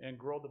 And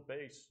grow the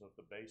base. So if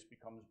the base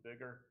becomes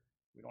bigger,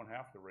 we don't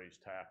have to raise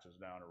taxes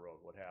down the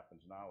road. What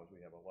happens now is we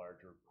have a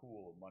larger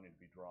pool of money to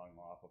be drawing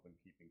off of and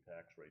keeping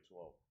tax rates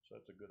low. So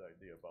that's a good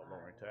idea about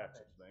lowering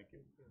taxes. Thank you.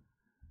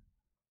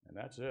 And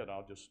that's it.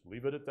 I'll just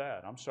leave it at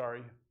that. I'm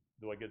sorry.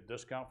 Do I get a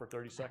discount for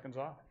 30 seconds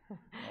off?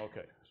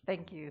 Okay.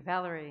 Thank you.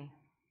 Valerie?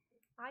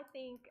 I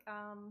think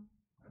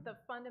the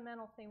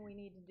fundamental thing we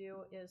need to do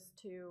is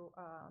to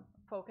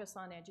focus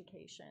on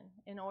education.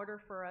 In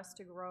order for us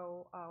to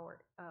grow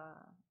our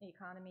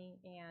economy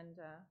and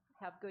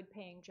have good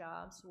paying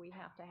jobs, we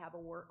have to have a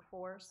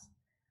workforce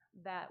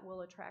that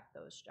will attract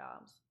those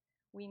jobs.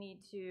 We need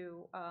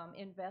to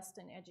invest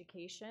in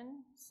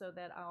education so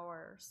that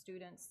our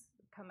students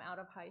come out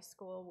of high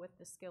school with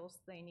the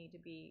skills they need to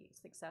be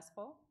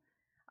successful.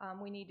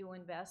 We need to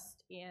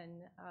invest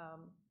in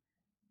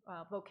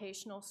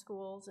vocational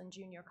schools and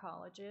junior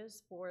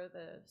colleges for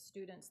the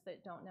students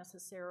that don't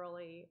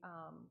necessarily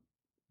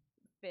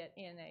fit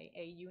in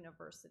a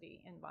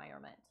university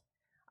environment.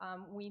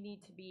 We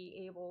need to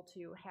be able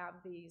to have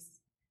these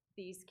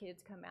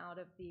kids come out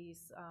of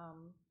these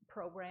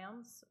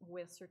programs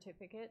with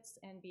certificates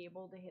and be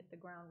able to hit the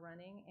ground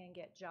running and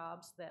get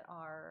jobs that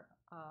are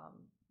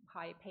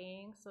high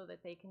paying so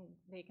that they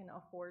can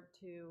afford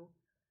to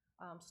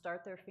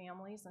start their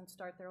families and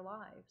start their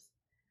lives.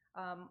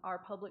 Our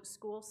public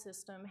school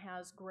system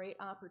has great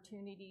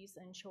opportunities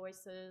and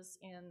choices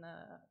in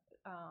the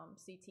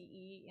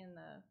CTE, in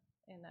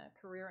the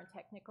career and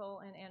technical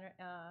and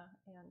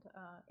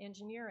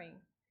engineering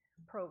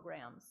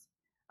programs.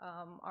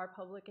 Our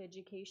public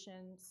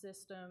education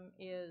system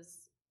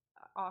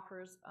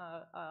offers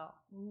a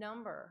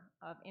number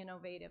of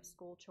innovative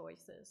school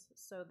choices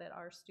so that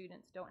our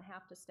students don't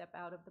have to step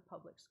out of the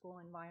public school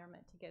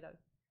environment to get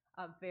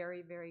a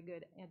very, very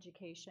good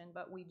education,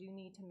 but we do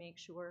need to make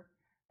sure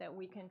that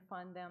we can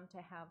fund them to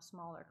have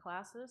smaller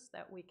classes,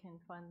 that we can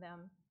fund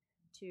them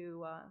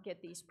to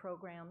get these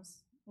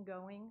programs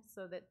going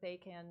so that they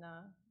can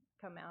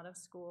come out of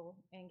school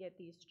and get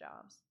these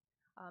jobs.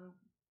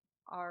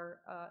 Our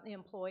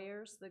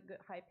employers, the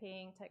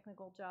high-paying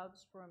technical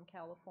jobs from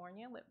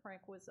California that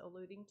Frank was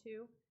alluding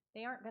to,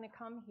 they aren't going to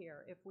come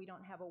here if we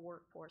don't have a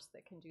workforce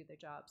that can do the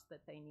jobs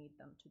that they need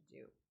them to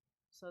do.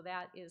 So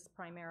that is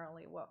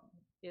primarily what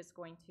is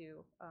going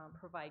to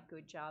provide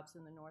good jobs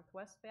in the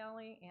Northwest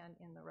Valley and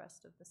in the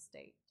rest of the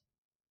state.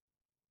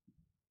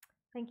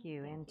 Thank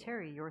you. And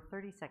Terry, your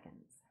 30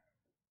 seconds.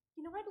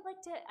 You know,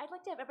 I'd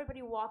like to have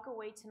everybody walk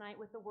away tonight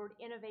with the word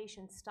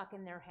innovation stuck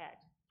in their head.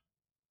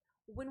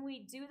 When we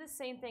do the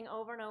same thing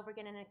over and over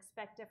again and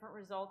expect different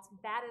results,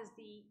 that is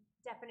the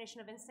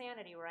definition of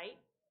insanity, right?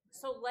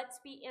 So let's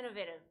be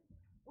innovative.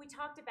 We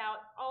talked about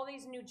all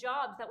these new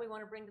jobs that we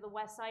want to bring to the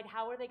West Side.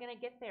 How are they going to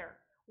get there?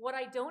 What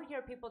I don't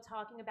hear people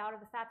talking about are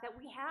the fact that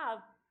we have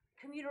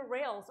commuter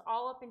rails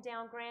all up and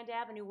down Grand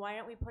Avenue. Why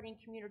aren't we putting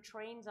commuter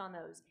trains on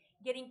those?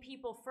 Getting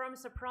people from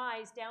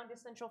Surprise down to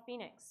Central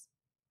Phoenix.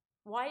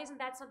 Why isn't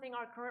that something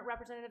our current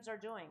representatives are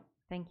doing?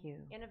 Thank you.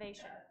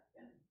 Innovation.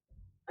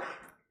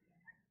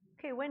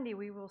 Okay, Wendy,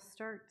 we will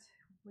start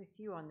with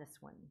you on this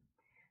one.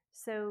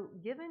 So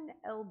given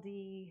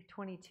LD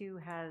 22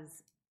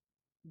 has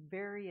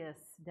various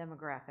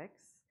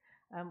demographics,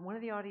 one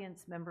of the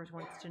audience members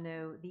wants to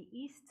know the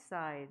east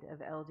side of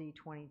LD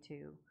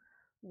 22.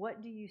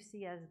 What do you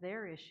see as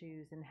their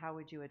issues and how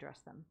would you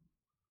address them?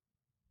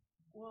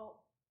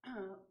 Well,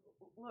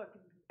 look,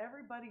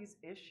 everybody's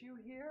issue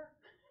here,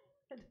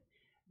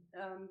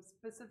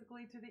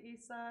 specifically to the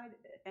east side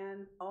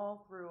and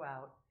all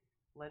throughout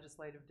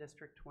Legislative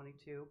District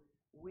 22,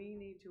 we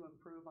need to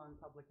improve on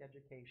public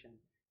education.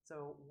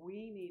 So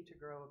we need to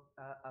grow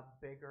a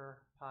bigger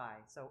pie.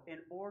 So in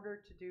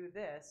order to do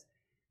this,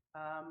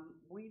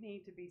 we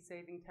need to be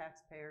saving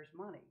taxpayers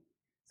money.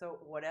 So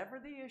whatever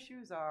the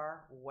issues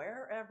are,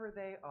 wherever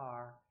they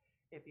are,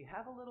 if you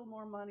have a little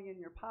more money in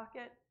your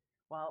pocket,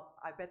 well,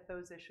 I bet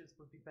those issues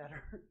would be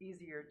better,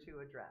 easier to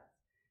address.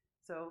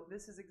 So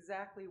this is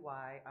exactly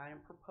why I am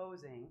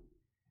proposing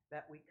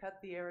that we cut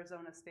the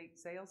Arizona state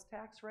sales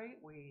tax rate,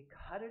 we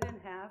cut it in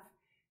half,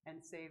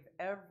 and save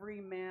every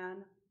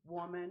man,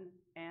 woman,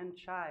 and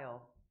child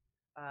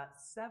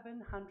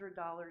 $700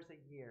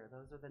 a year.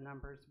 Those are the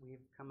numbers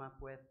we've come up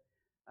with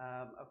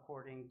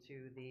according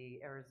to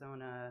the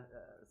Arizona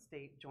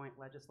State Joint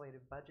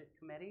Legislative Budget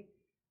Committee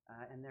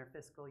and their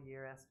fiscal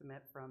year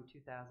estimate from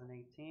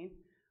 2018.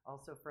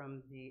 Also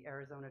from the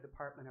Arizona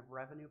Department of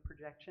Revenue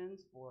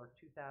projections for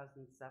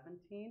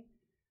 2017.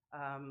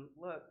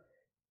 Look,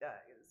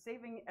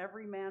 saving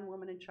every man,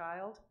 woman, and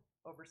child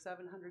over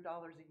 $700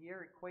 a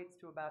year equates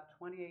to about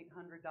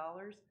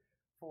 $2,800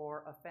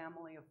 for a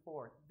family of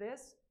 4.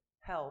 This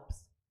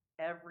helps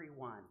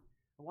everyone.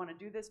 I want to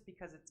do this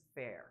because it's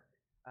fair.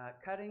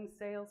 Cutting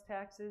sales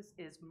taxes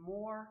is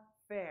more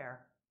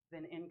fair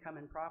than income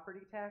and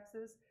property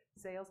taxes.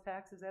 Sales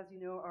taxes, as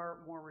you know, are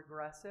more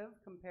regressive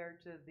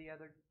compared to the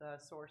other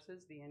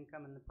sources, the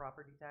income and the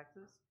property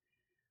taxes.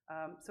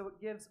 So it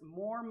gives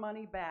more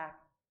money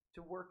back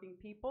to working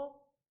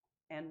people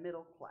and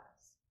middle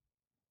class.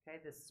 Okay,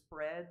 this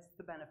spreads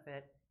the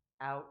benefit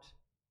out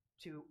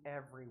to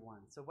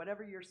everyone. So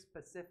whatever your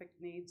specific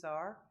needs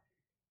are,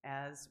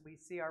 as we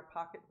see our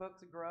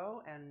pocketbooks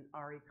grow and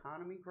our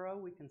economy grow,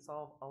 we can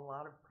solve a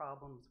lot of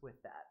problems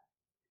with that.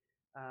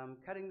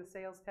 Cutting the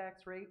sales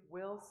tax rate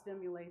will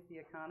stimulate the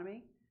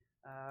economy.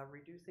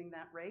 Reducing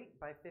that rate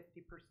by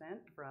 50%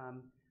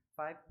 from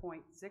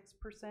 5.6%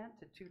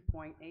 to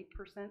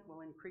 2.8%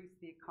 will increase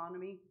the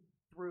economy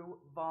through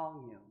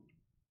volume.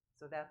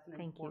 So that's an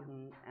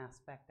important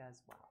aspect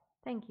as well.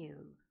 Thank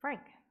you.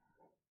 Frank?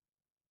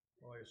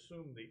 Well, I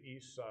assume the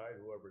east side,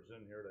 whoever's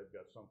in here, they've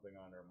got something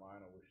on their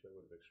mind. I wish they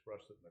would have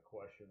expressed it in the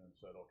question and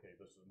said, okay,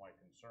 this is my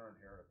concern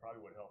here. It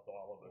probably would help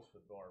all of us to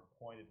more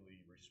pointedly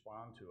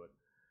respond to it.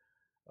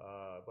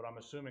 But I'm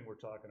assuming we're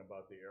talking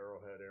about the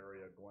Arrowhead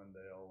area,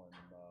 Glendale,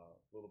 and a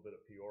little bit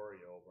of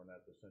Peoria over in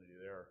that vicinity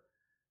there.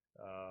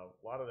 A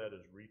lot of that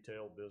is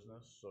retail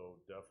business,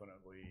 so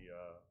definitely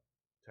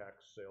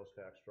sales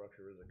tax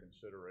structure is a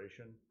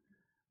consideration.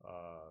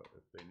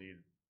 If they need,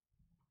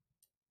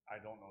 I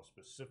don't know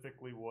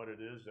specifically what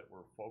it is that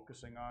we're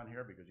focusing on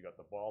here, because you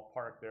got the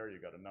ballpark there, you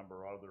got a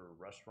number of other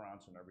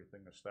restaurants and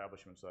everything,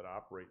 establishments that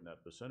operate in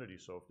that vicinity.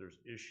 So if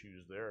there's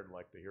issues there, I'd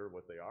like to hear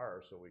what they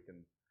are so we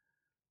can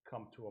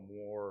come to a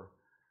more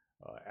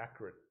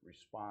accurate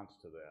response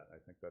to that. I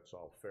think that's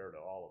all fair to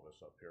all of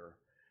us up here.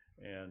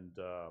 And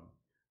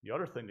the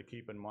other thing to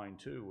keep in mind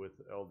too with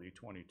LD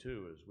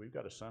 22 is we've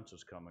got a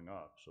census coming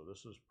up. So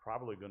this is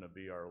probably going to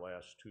be our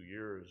last 2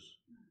 years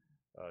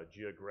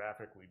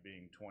geographically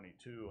being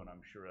 22, and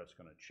I'm sure that's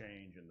going to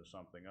change into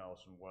something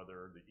else, and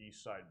whether the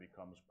east side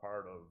becomes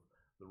part of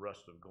the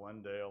rest of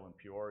Glendale and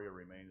Peoria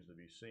remains to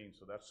be seen.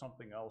 So that's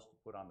something else to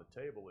put on the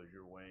table as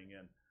you're weighing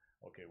in,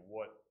 okay,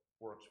 what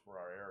works for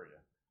our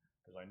area?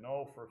 Because I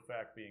know for a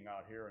fact, being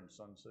out here in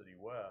Sun City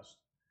West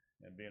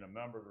and being a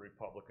member of the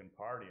Republican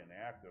Party and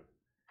active,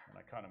 and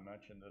I kind of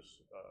mentioned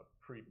this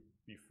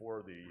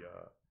before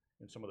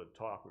in some of the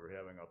talk we were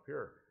having up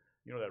here.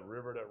 You know that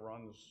river that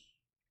runs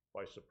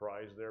by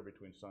Surprise there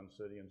between Sun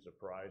City and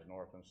Surprise,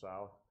 north and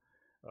south?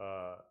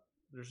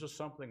 There's just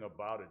something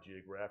about it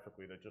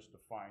geographically that just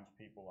defines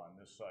people on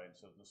this side and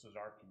says this is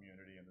our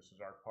community and this is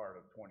our part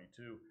of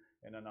 22.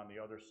 And then on the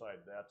other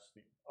side, that's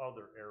the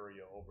other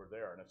area over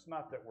there. And it's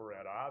not that we're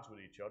at odds with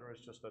each other,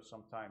 it's just that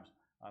sometimes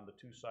on the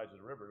two sides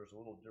of the river, there's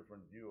a little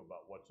different view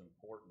about what's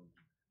important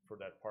for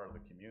that part of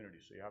the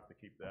community. So you have to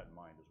keep that in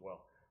mind as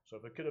well. So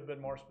if it could have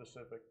been more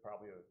specific,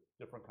 probably a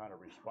different kind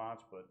of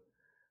response, but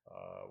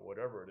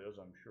whatever it is,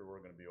 I'm sure we're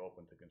going to be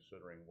open to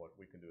considering what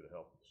we can do to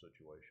help the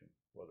situation,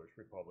 whether it's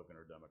Republican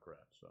or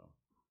Democrat. So,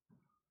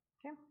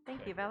 Okay,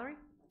 thank you. Valerie?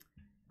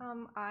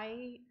 I'm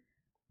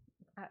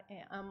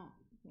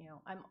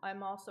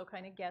also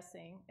kind of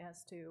guessing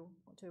as to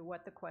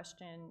what the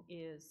question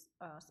is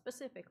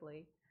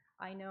specifically.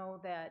 I know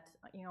that,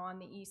 on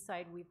the east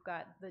side, we've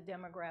got the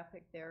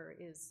demographic there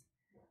is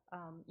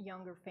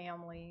younger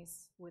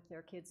families with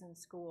their kids in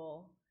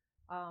school.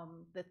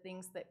 The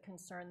things that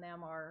concern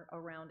them are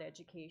around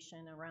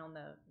education, around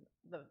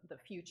the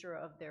future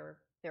of their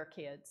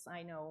kids.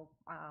 I know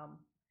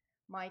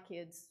my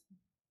kids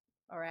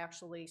are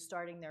actually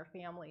starting their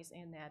families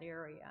in that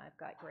area. I've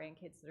got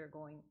grandkids that are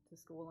going to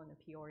school in the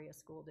Peoria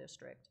School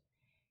District.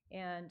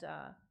 And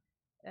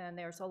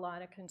there's a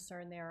lot of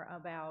concern there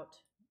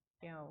about,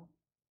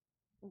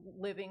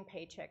 living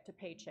paycheck to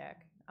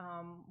paycheck,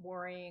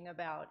 worrying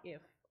about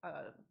if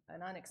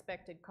an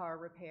unexpected car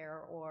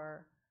repair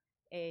or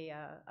a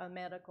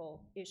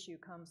medical issue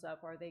comes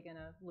up, are they going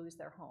to lose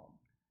their home?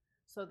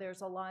 So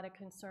there's a lot of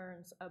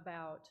concerns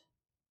about,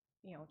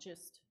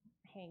 just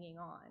hanging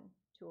on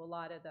to a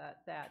lot of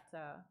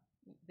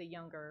the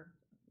younger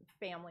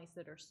families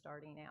that are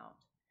starting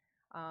out.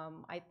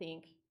 I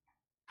think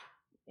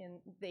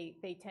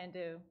they tend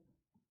to,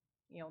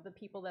 the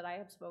people that I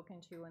have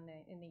spoken to in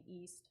the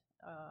east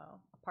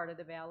part of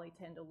the valley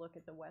tend to look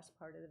at the west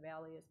part of the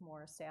valley as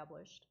more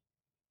established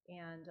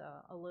and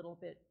a little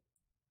bit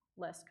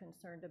less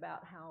concerned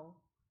about how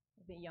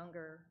the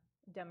younger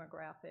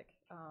demographic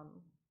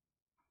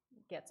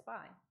gets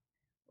by.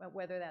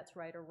 Whether that's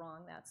right or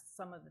wrong, that's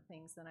some of the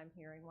things that I'm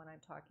hearing when I'm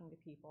talking to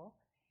people.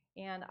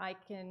 And I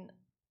can,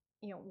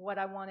 what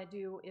I want to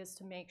do is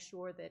to make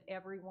sure that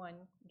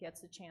everyone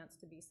gets a chance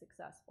to be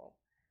successful,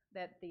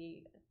 that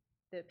the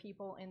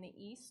people in the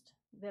east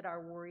that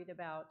are worried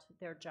about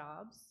their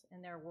jobs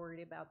and they're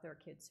worried about their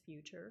kids'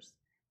 futures,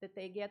 that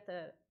they get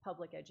the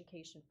public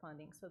education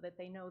funding so that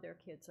they know their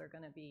kids are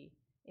going to be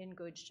in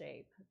good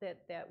shape,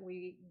 that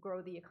we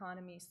grow the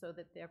economy so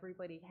that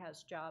everybody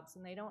has jobs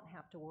and they don't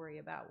have to worry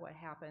about what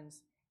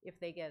happens if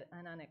they get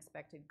an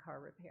unexpected car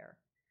repair,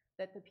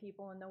 that the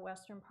people in the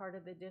western part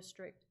of the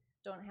district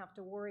don't have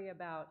to worry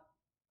about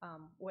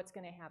what's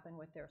going to happen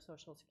with their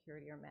Social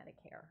Security or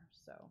Medicare.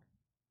 So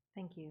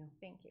Thank you.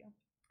 thank you.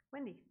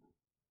 Wendy,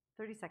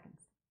 30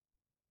 seconds.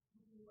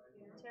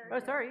 Terry. Oh,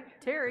 sorry,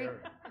 Terry.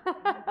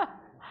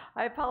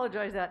 I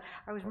apologize that.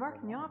 I was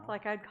marking you off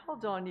like I'd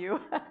called on you.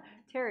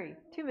 Terry,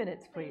 2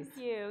 minutes, please.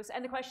 Thank you.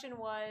 And the question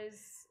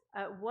was,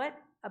 What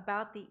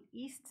about the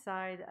east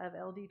side of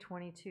LD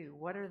 22?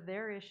 What are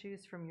their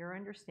issues from your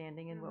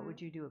understanding, and what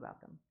would you do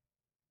about them?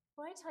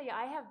 well, I tell you,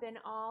 I have been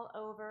all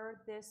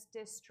over this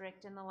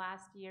district in the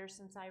last year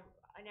since I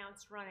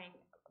announced running,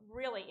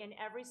 really in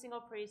every single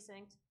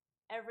precinct,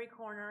 every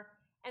corner.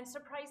 And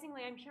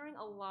surprisingly, I'm hearing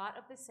a lot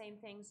of the same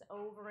things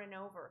over and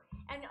over.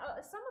 And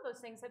some of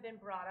those things have been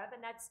brought up,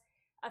 and that's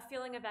a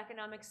feeling of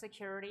economic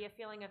security, a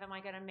feeling of, am I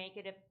going to make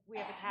it if we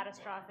have a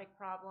catastrophic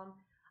problem?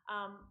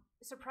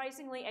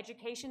 Surprisingly,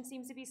 education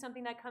seems to be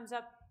something that comes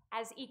up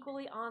as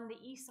equally on the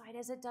east side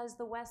as it does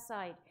the west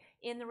side,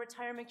 in the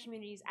retirement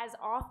communities as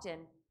often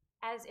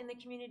as in the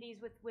communities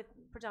with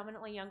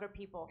predominantly younger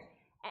people.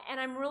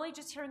 And I'm really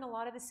just hearing a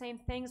lot of the same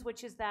things,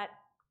 which is that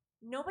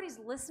nobody's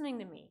listening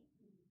to me,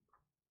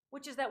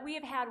 which is that we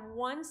have had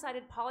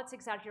one-sided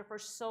politics out here for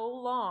so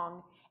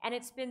long, and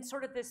it's been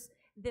sort of this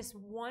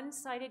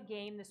one-sided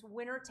game, this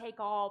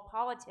winner-take-all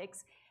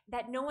politics,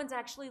 that no one's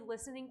actually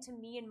listening to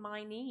me and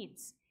my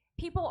needs.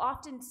 People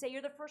often say,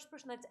 you're the first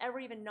person that's ever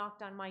even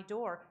knocked on my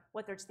door,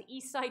 whether it's the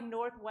east side,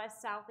 north,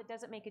 west, south, it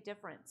doesn't make a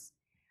difference.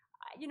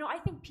 You know, I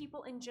think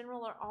people in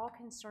general are all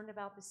concerned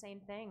about the same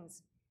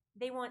things.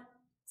 They want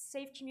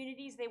safe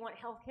communities, they want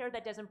healthcare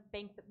that doesn't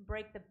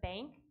break the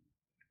bank.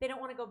 They don't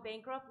want to go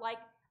bankrupt like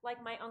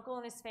my uncle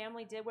and his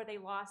family did, where they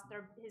lost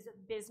his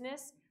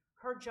business,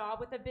 her job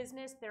with the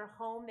business, their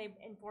home,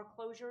 in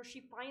foreclosure.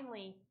 She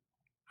finally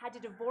had to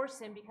divorce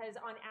him because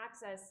on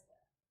Access,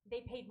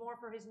 they paid more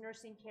for his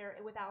nursing care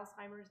with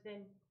Alzheimer's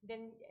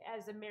than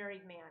as a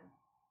married man.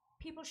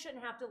 People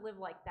shouldn't have to live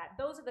like that.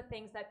 Those are the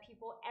things that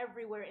people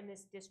everywhere in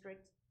this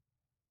district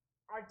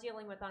are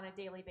dealing with on a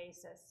daily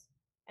basis.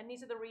 And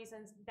these are the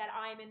reasons that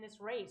I'm in this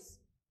race,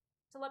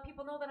 to let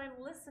people know that I'm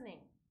listening,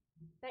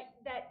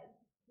 that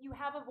you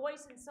have a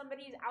voice and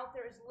somebody out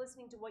there is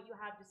listening to what you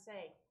have to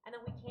say, and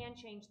that we can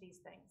change these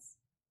things.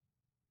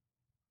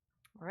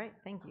 All right,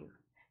 thank you.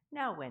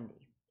 Now,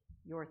 Wendy,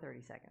 your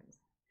 30 seconds.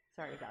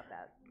 Sorry about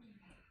that.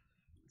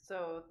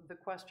 So the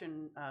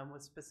question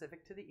was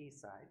specific to the east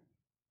side.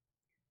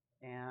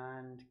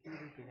 And can you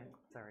repeat it?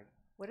 Sorry.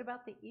 What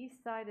about the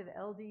east side of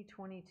LD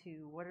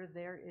 22? What are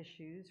their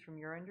issues from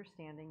your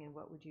understanding, and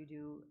what would you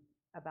do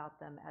about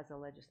them as a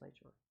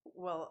legislature?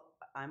 Well,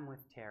 I'm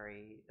with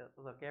Terry.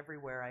 Look,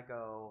 everywhere I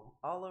go,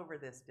 all over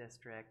this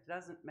district,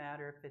 doesn't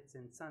matter if it's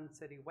in Sun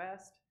City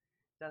West,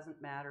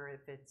 doesn't matter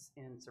if it's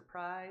in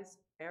Surprise,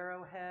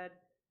 Arrowhead,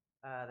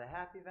 the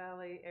Happy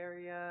Valley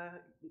area,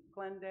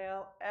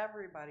 Glendale,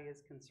 everybody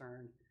is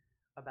concerned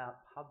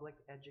about public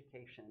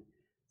education.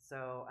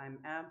 So I'm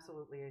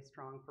absolutely a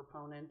strong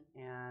proponent,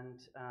 and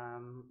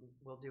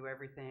will do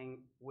everything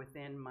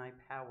within my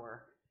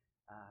power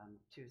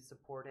to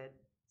support it,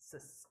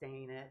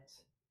 sustain it,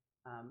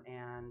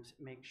 and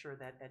make sure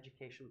that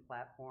education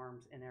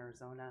platforms in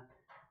Arizona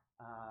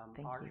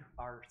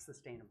are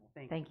sustainable.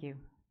 Thank you.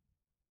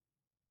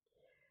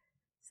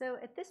 So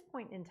at this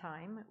point in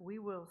time, we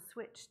will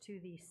switch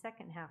to the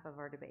second half of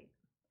our debate.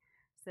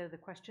 So the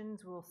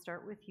questions will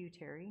start with you,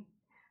 Terry.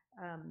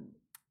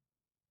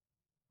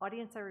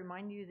 Audience, I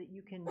remind you that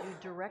you can do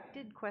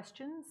directed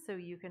questions, so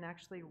you can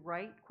actually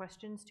write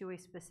questions to a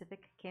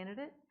specific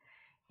candidate,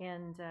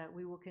 and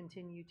we will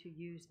continue to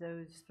use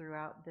those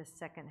throughout the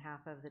second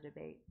half of the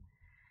debate.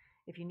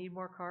 If you need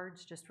more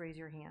cards, just raise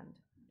your hand.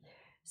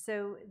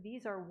 So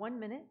these are 1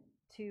 minute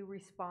to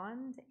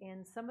respond,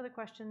 and some of the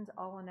questions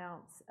I'll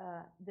announce.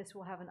 This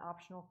will have an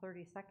optional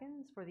 30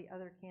 seconds for the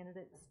other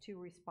candidates to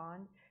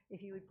respond.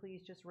 If you would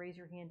please just raise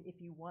your hand if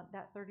you want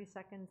that 30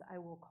 seconds, I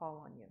will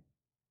call on you.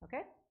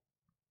 Okay?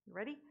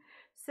 Ready?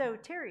 So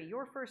Terry,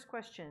 your first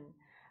question.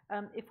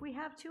 If we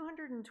have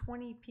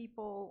 220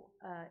 people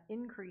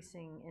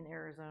increasing in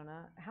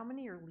Arizona, how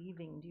many are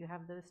leaving? Do you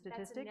have those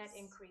statistics? That's a net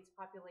increase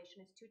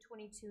population. It's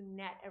 222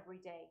 net every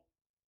day.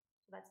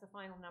 So that's the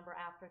final number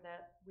after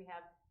we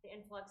have the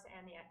influx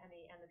and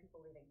the people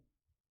leaving.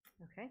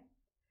 Okay.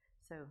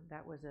 So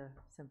that was a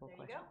simple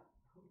question.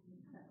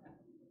 There you go.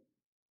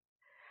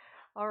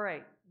 All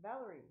right,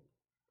 Valerie,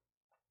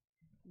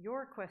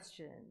 your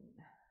question.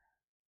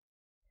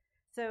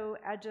 So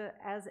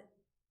as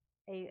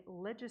a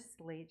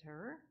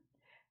legislator,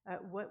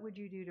 what would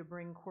you do to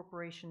bring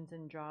corporations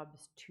and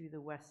jobs to the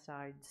west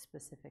side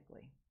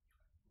specifically?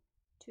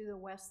 To the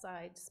west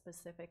side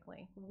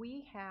specifically,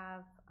 we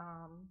have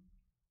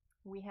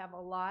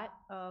a lot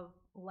of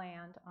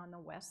land on the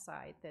west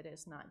side that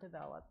is not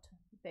developed,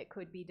 that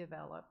could be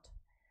developed.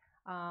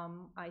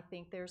 I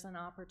think there's an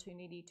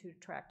opportunity to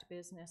attract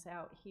business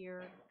out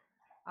here.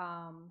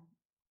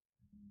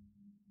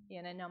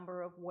 in a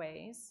number of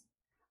ways.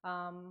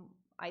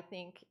 I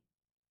think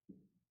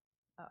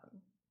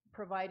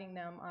providing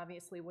them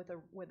obviously with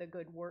a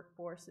good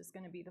workforce is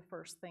going to be the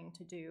first thing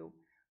to do.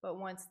 But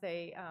once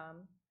they,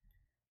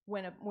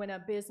 when a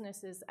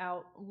business is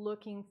out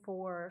looking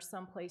for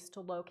some place to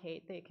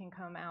locate, they can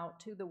come out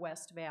to the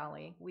West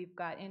Valley. We've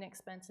got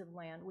inexpensive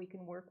land. We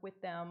can work with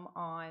them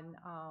on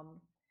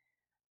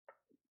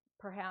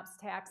perhaps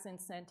tax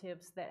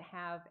incentives that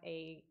have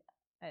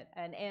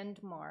an end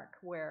mark,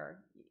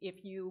 where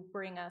if you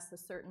bring us a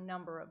certain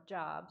number of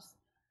jobs,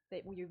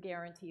 that you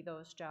guarantee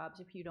those jobs.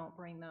 If you don't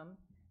bring them,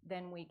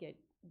 then we get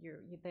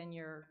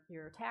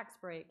your tax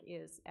break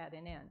is at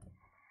an end.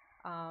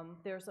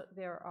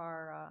 There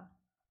are.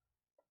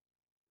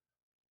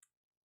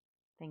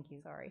 Thank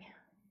you. Sorry.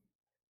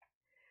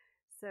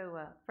 So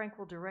Frank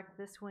will direct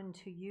this one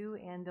to you,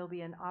 and there'll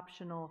be an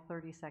optional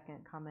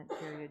 30-second comment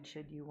period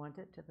should you want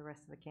it to the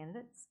rest of the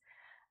candidates.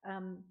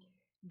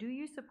 Do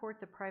you support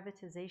the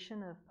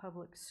privatization of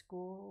public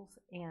schools,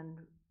 and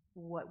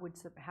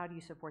how do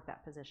you support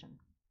that position?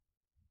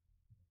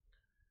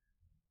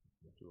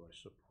 Do I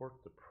support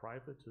the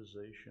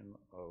privatization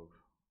of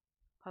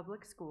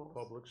Public schools.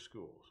 public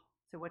schools?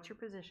 So what's your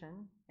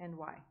position and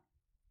why?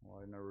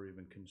 Well, I never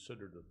even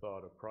considered the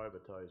thought of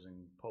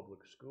privatizing public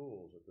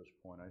schools at this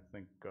point. I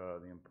think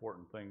the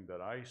important thing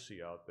that I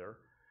see out there,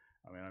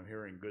 I mean, I'm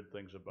hearing good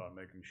things about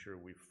making sure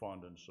we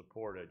fund and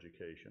support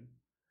education.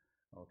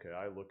 Okay,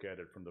 I look at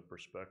it from the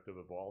perspective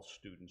of all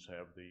students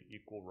have the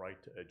equal right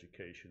to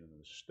education in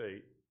the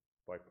state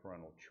by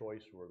parental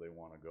choice where they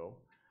want to go.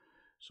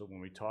 So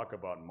when we talk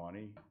about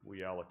money,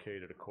 we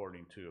allocate it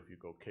according to, if you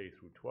go K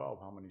through 12,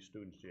 how many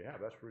students do you have?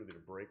 That's really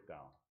the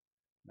breakdown.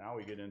 Now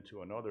we get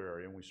into another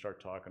area and we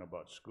start talking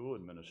about school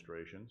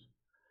administrations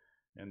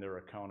and their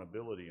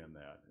accountability in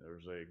that.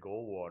 There's a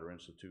Goldwater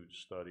Institute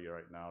study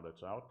right now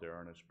that's out there,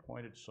 and it's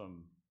pointed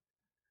some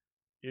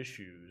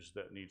issues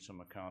that need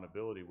some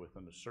accountability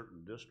within the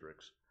certain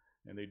districts,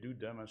 and they do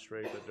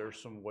demonstrate that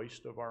there's some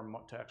waste of our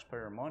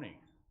taxpayer money.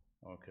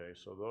 Okay,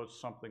 so that's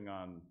something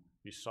on,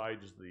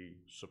 besides the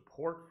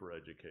support for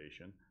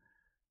education,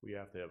 we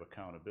have to have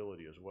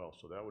accountability as well.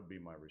 So that would be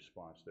my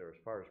response there. As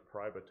far as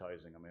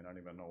privatizing, I mean, I don't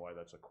even know why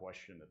that's a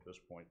question at this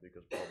point,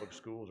 because public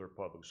schools are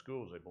public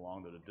schools. They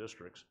belong to the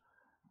districts.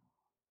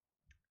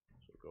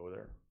 So go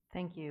there.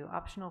 Thank you.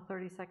 Optional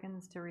 30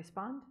 seconds to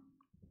respond.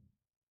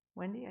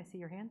 Wendy, I see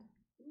your hand.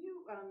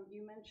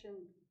 You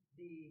mentioned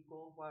the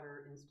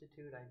Goldwater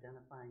Institute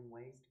identifying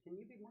waste. Can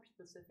you be more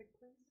specific,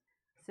 please?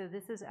 So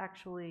this is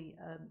actually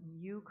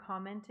you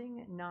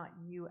commenting, not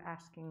you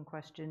asking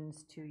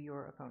questions to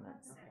your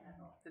opponents. Okay.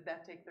 Did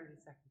that take 30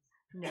 seconds?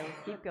 No,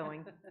 keep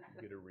going.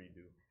 Get a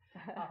redo.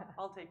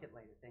 I'll take it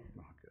later, thank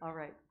you. Okay. All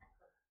right.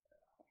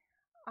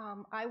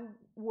 I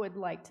would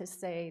like to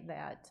say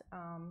that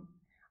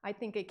I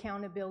think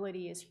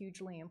accountability is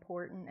hugely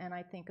important, and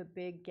I think a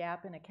big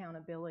gap in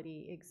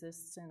accountability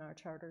exists in our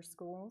charter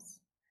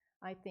schools.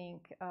 I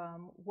think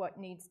what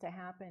needs to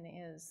happen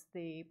is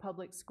the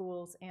public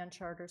schools and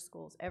charter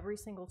schools, every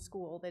single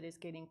school that is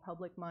getting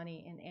public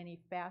money in any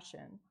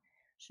fashion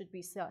should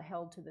be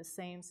held to the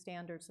same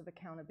standards of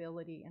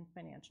accountability and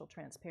financial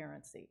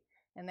transparency.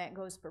 And that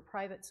goes for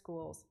private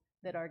schools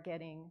that are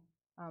getting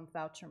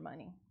voucher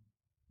money.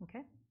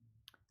 Okay.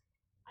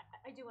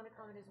 I do want to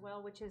comment as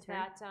well, which is Terry?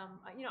 that,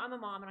 you know, I'm a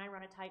mom and I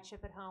run a tight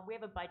ship at home. We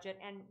have a budget,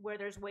 and where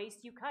there's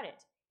waste, you cut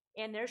it.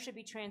 And there should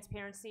be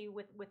transparency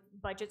with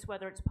budgets,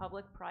 whether it's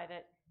public,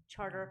 private,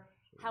 charter.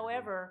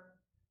 However,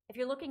 if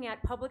you're looking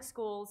at public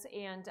schools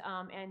and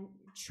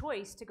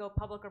choice to go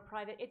public or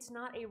private, it's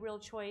not a real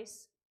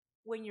choice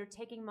when you're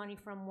taking money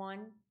from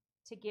one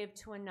to give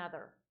to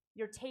another.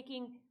 You're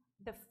taking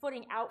the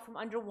footing out from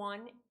under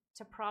one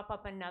to prop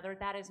up another.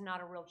 That is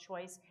not a real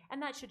choice.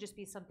 And that should just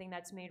be something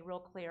that's made real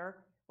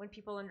clear when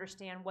people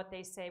understand what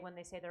they say when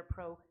they say they're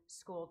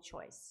pro-school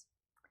choice.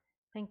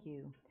 Thank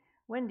you.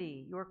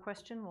 Wendy, your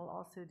question will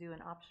also do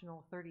an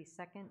optional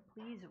 30-second.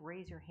 Please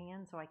raise your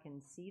hand so I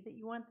can see that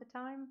you want the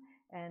time,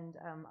 and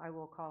I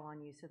will call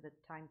on you so the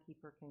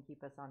timekeeper can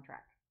keep us on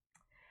track.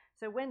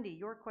 So Wendy,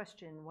 your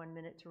question, 1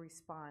 minute to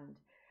respond.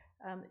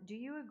 Do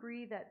you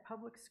agree that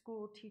public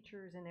school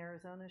teachers in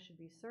Arizona should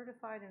be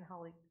certified and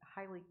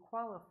highly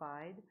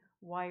qualified?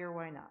 Why or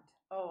why not?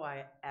 Oh,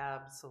 I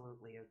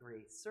absolutely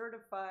agree.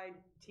 Certified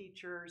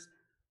teachers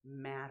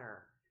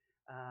matter.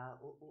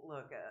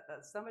 Look,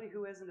 somebody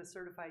who isn't a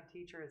certified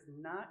teacher is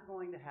not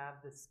going to have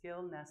the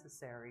skill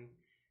necessary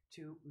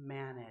to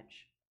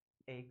manage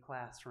a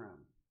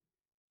classroom.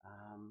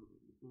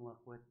 Look,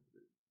 with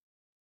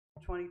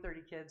 20,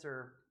 30 kids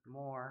or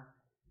more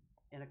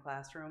in a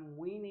classroom,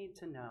 we need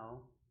to know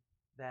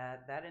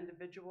that that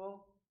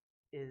individual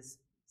is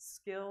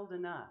skilled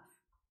enough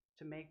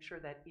to make sure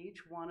that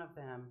each one of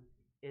them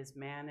is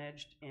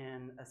managed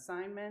in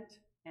assignment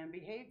and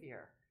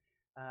behavior.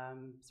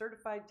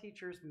 Certified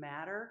teachers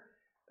matter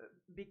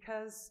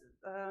because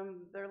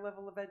their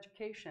level of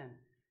education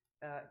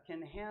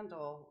can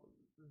handle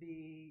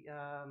the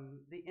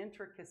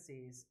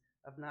intricacies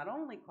of not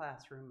only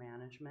classroom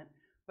management,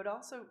 but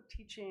also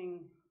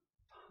teaching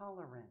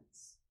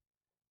tolerance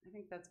I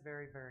think that's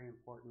very, very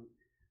important.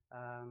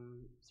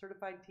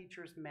 Certified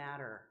teachers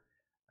matter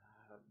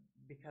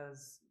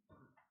because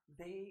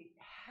they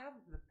have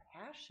the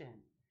passion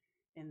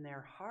in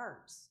their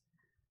hearts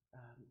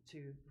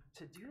to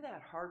do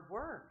that hard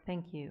work.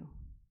 Thank you.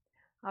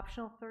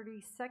 Optional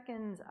 30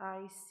 seconds.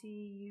 I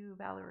see you,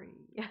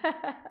 Valerie.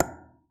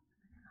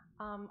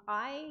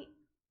 I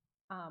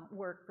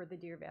work for the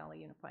Deer Valley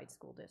Unified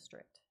School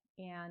District,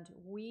 and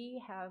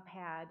we have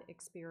had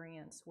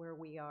experience where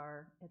we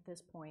are, at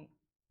this point,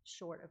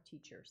 short of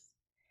teachers.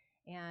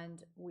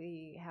 And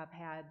we have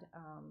had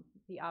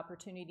the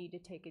opportunity to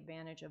take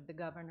advantage of the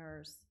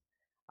governor's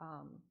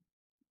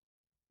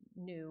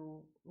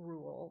new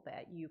rule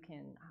that you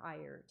can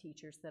hire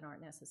teachers that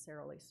aren't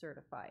necessarily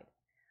certified.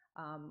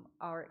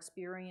 Our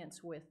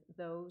experience with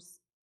those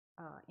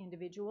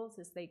individuals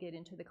is they get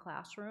into the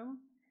classroom,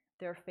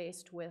 they're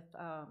faced with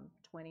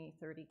 20,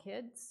 30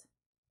 kids,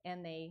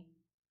 and they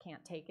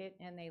can't take it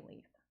and they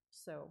leave.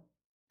 So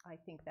I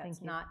think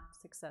that's not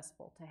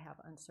successful to have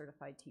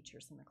uncertified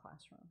teachers in the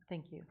classroom.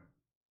 Thank you.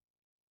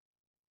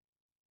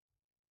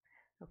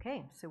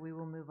 Okay, so we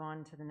will move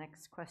on to the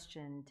next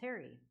question.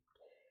 Terry.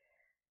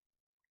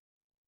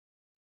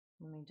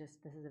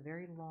 This is a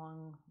very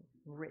long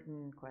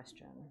written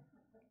question.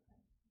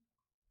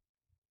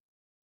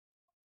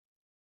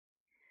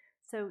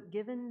 So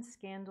given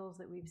scandals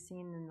that we've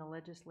seen in the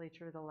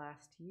legislature the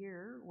last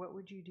year, what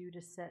would you do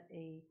to set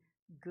a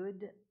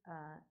good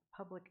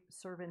public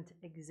servant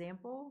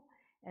example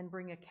and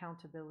bring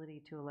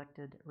accountability to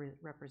elected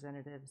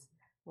representatives?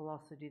 We'll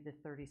also do the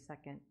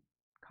 30-second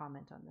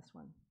comment on this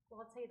one. Well,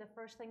 I'll tell you the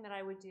first thing that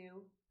I would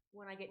do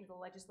when I get into the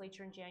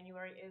legislature in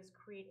January is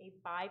create a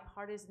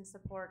bipartisan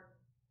support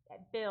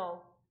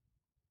bill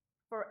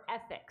for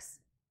ethics,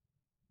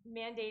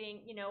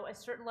 mandating, a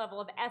certain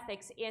level of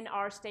ethics in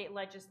our state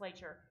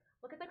legislature.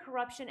 Look at the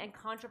corruption and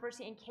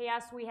controversy and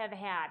chaos we have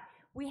had.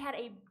 We had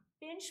a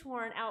bench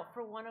warrant out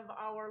for one of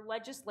our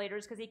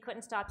legislators because he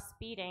couldn't stop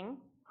speeding.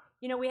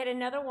 We had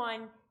another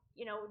one,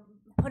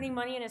 putting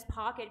money in his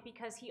pocket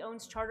because he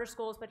owns charter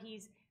schools, but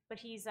he's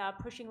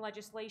pushing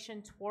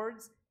legislation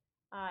towards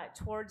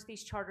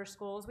these charter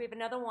schools. We have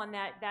another one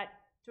that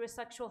through a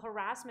sexual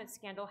harassment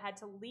scandal had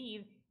to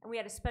leave, and we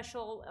had a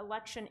special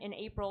election in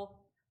April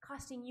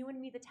costing you and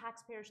me, the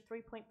taxpayers,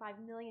 $3.5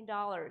 million.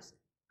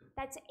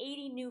 That's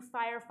 80 new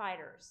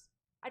firefighters.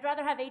 I'd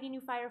rather have 80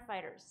 new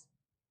firefighters.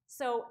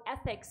 So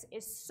ethics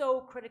is so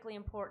critically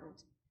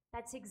important.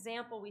 That's the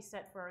example we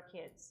set for our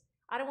kids.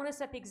 I don't want to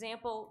set the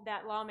example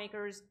that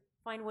lawmakers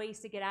find ways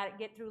to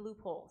get through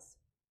loopholes.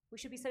 We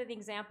should be setting the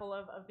example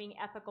of being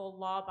ethical,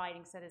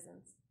 law-abiding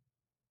citizens.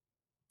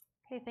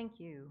 Okay, thank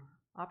you.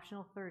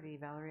 Optional 30,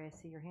 Valerie, I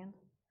see your hand.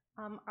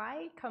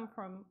 I come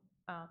from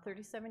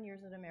 37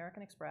 years at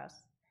American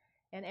Express,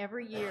 and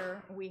every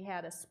year we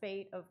had a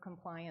spate of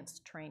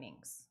compliance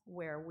trainings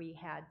where we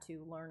had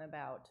to learn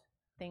about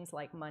things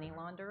like money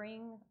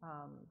laundering,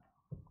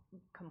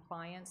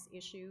 compliance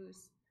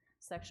issues,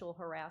 sexual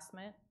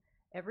harassment.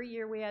 Every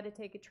year we had to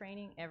take a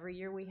training. Every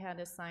year we had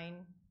to sign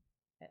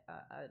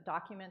a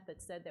document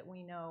that said that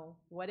we know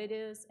what it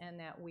is and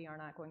that we are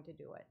not going to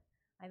do it.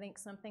 I think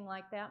something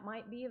like that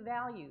might be of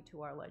value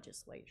to our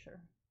legislature.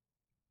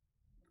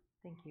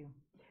 Thank you.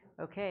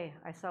 Okay,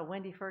 I saw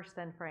Wendy first,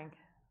 then Frank.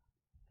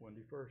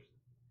 Wendy first.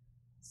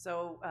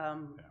 So,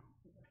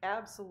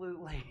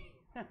 absolutely.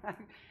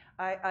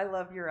 I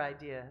love your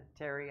idea,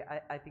 Terry.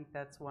 I think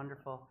that's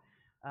wonderful.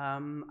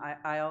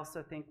 I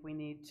also think we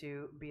need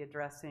to be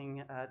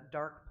addressing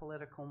dark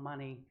political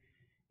money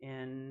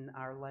in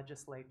our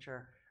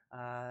legislature.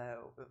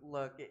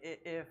 Look,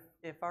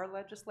 if our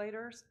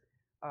legislators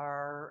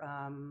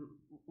are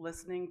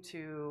listening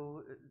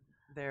to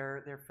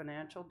their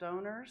financial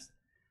donors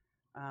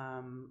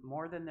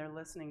more than they're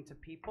listening to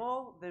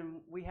people,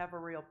 then we have a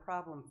real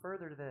problem.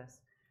 Further to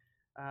this.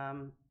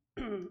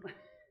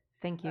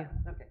 Thank you.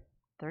 Okay.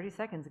 30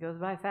 seconds goes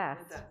by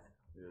fast.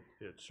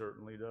 It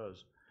certainly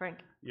does. Frank.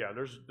 Yeah,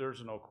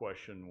 there's no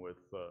question with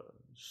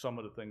some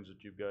of the things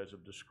that you guys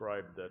have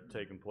described that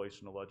taken place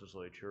in the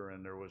legislature,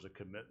 and there was a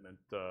commitment,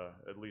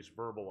 at least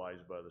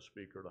verbalized by the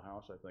Speaker of the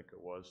House, I think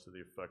it was, to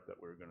the effect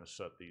that we were going to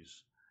set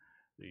these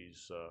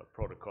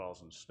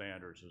protocols and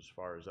standards as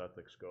far as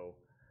ethics go.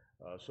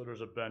 So there's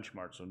a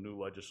benchmark. So new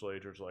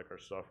legislators like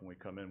ourselves, when we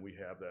come in, we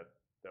have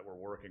that we're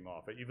working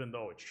off, even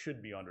though it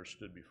should be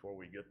understood before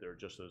we get there,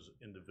 just as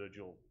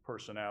individual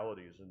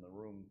personalities in the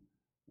room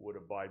would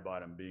abide by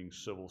them, being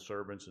civil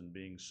servants and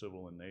being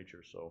civil in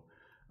nature. So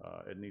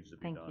it needs to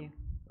be done. Thank you.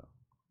 So.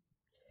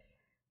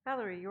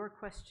 Valerie, your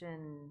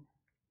question.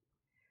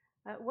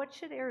 What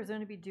should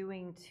Arizona be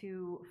doing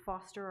to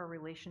foster our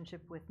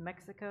relationship with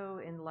Mexico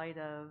in light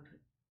of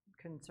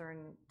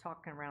concern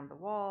talking around the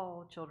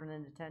wall, children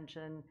in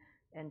detention,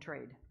 and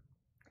trade?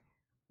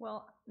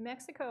 Well,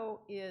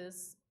 Mexico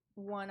is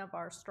one of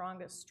our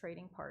strongest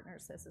trading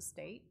partners as a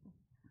state.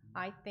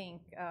 I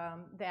think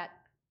that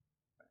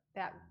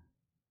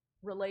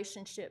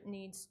relationship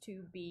needs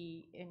to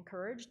be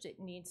encouraged. It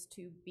needs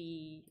to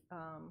be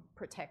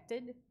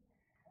protected.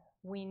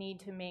 We need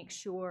to make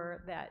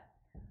sure that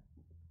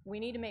we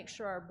need to make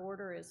sure our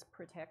border is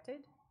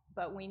protected,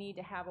 but we need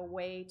to have a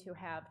way to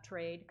have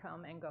trade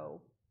come and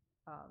go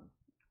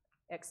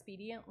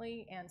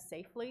expediently and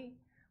safely.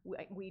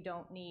 We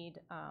don't need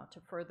to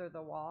further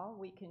the wall.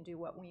 We can do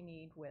what we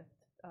need with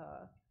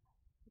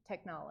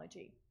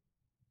technology.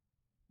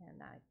 And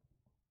that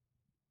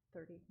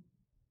 30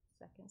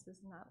 seconds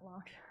is not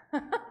long.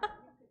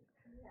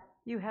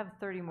 You have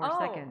 30 more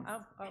seconds.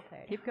 Oh,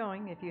 okay. Keep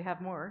going if you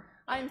have more.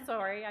 I'm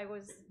sorry, I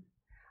was,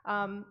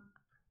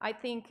 I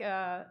think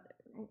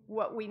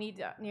what we need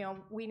to,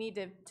 we need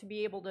to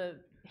be able to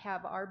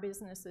have our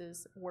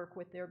businesses work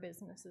with their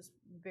businesses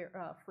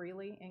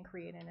freely and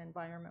create an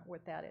environment where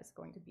that is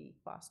going to be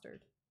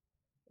fostered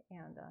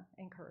and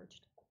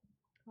encouraged.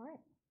 All right,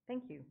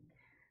 thank you.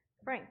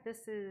 Frank,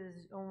 this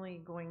is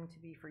only going to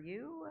be for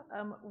you.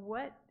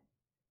 What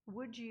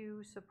would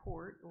you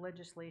support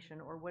legislation,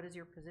 or what is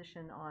your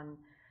position on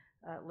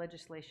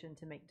legislation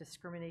to make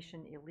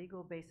discrimination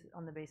illegal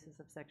on the basis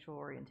of sexual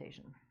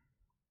orientation?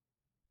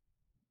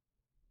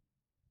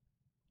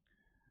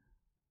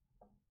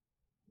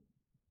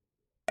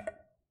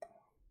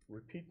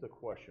 Repeat the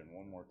question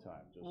one more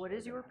time. What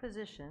is your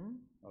position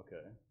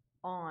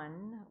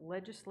on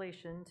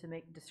legislation to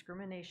make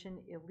discrimination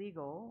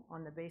illegal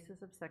on the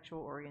basis of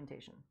sexual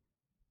orientation?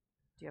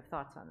 Do you have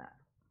thoughts on that?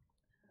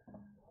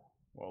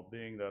 Well,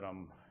 being that I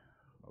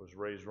was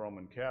raised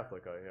Roman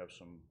Catholic, I have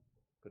some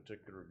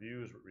particular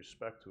views with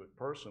respect to it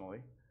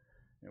personally.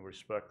 In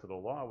respect to the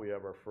law, we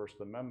have our First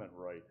Amendment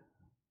right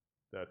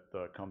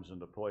that comes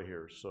into play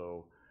here.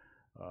 So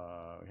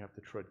we have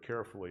to tread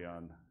carefully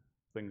on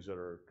things that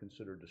are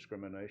considered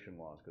discrimination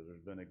laws, because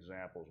there's been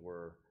examples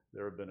where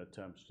there have been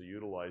attempts to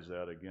utilize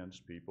that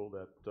against people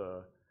that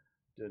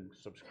didn't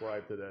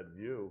subscribe to that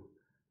view,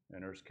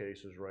 and there's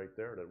cases right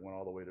there that went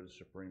all the way to the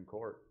Supreme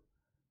Court.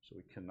 So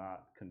we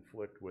cannot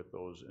conflict with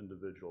those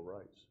individual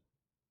rights.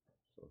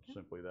 So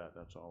simply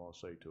that's all I'll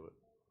say to it.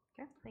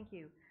 Okay, thank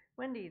you.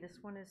 Wendy, this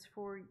one is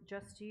for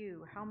just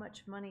you. How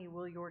much money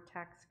will your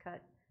tax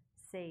cut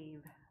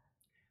save?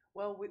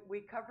 Well, we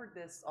covered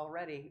this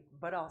already,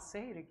 but I'll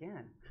say it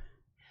again.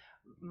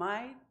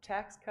 My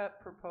tax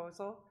cut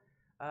proposal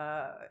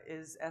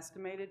is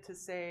estimated to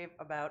save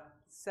about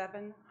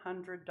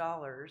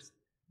 $700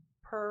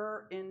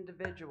 per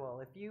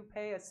individual. If you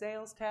pay a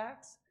sales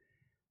tax,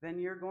 then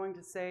you're going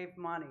to save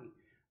money.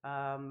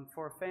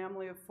 For a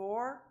family of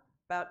 4,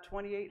 about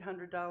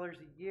 $2,800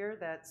 a year.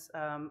 That's,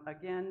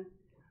 again,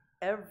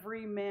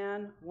 every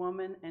man,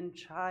 woman, and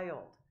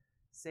child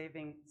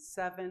saving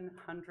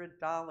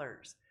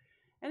 $700.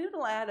 And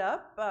it'll add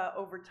up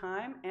over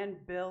time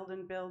and build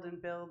and build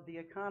and build the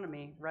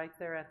economy right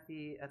there at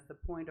the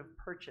point of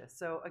purchase.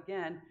 So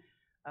again,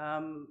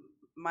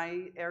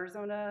 my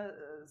Arizona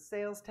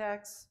sales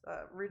tax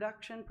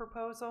reduction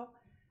proposal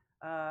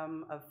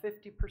of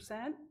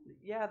 50%,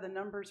 yeah, the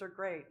numbers are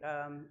great.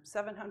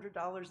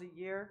 $700 a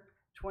year,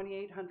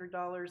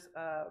 $2,800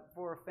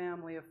 for a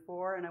family of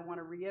 4, and I want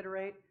to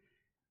reiterate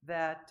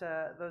that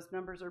those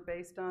numbers are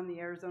based on the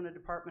Arizona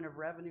Department of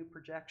Revenue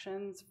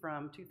projections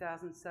from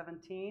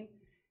 2017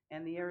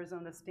 and the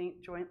Arizona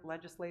State Joint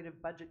Legislative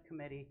Budget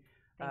Committee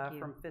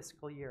from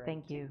fiscal year 18.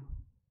 Thank you.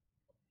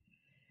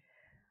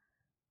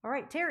 All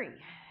right, Terry,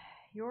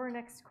 your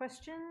next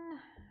question,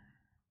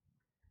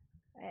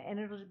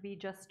 and it'll be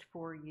just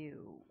for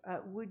you.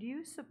 Would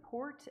you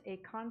support a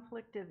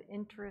conflict of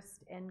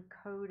interest and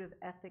code of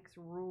ethics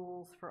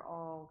rules for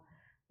all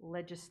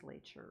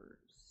legislatures?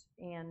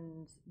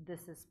 And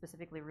this is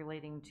specifically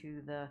relating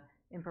to the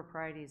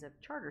improprieties of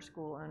charter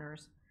school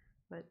owners,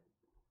 but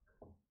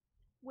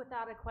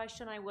Without a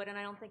question, I would, and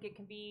I don't think it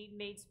can be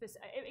made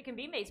specific. It can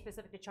be made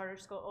specific to charter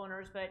school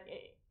owners, but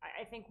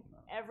I think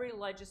every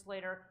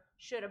legislator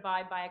should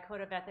abide by a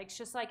code of ethics.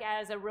 Just like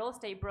as a real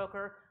estate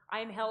broker, I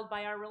am held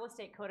by our real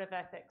estate code of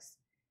ethics.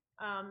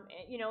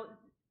 You know,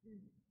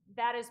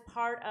 that is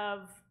part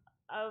of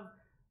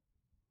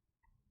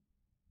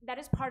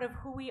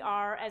who we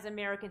are as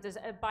Americans, is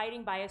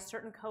abiding by a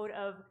certain code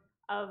of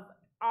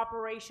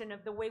operation,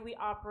 of the way we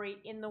operate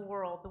in the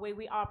world, the way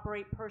we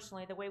operate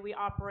personally, the way we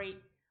operate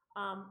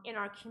in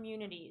our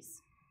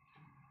communities.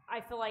 I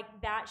feel like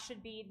that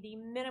should be the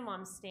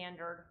minimum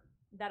standard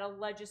that a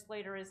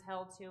legislator is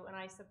held to, and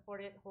I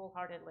support it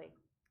wholeheartedly.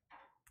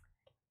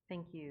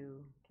 thank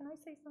you. Can I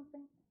say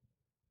something?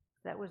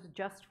 That was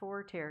just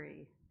for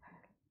Terry.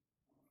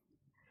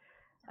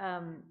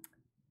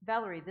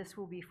 Valerie, this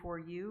will be for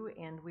you,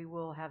 and we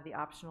will have the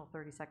optional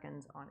 30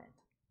 seconds on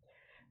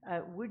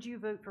it. Would you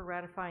vote for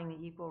ratifying the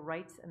Equal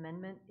Rights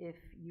Amendment if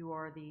you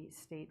are the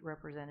state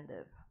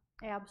representative?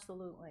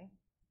 Absolutely.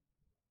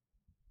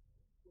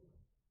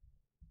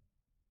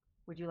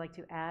 Would you like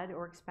to add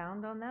or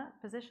expound on that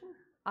position?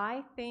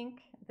 I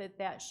think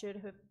that should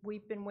have,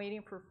 we've been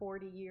waiting for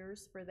 40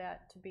 years for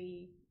that to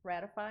be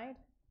ratified.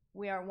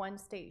 We are one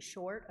state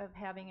short of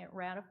having it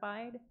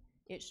ratified.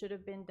 It should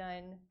have been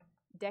done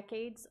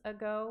decades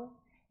ago,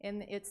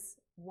 and it's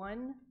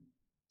one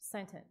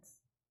sentence.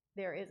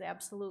 There is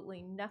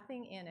absolutely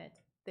nothing in it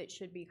that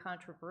should be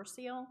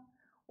controversial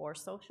or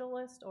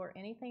socialist or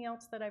anything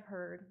else that I've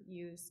heard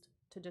used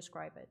to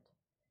describe it.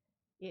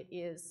 It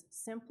is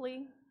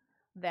simply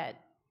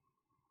that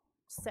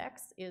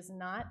sex is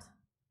not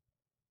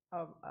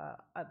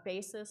a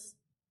basis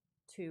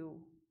to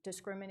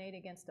discriminate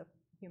against a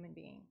human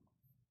being.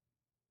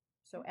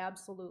 So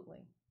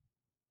absolutely.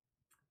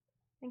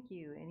 Thank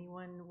you.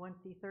 Anyone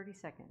want the 30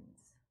 seconds?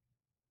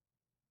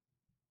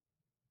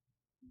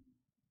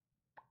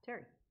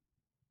 Terry.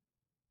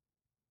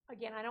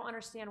 Again, I don't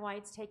understand why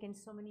it's taken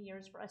so many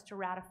years for us to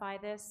ratify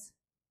this.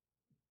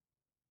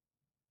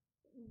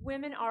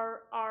 Women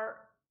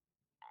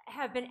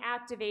have been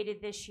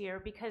activated this year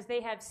because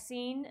they have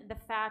seen the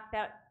fact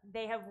that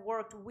we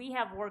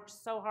have worked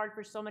so hard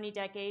for so many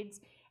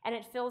decades, and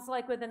it feels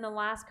like within the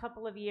last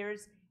couple of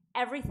years,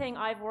 everything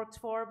I've worked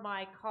for,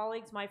 my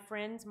colleagues, my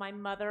friends, my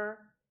mother,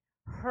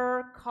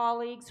 her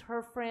colleagues,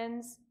 her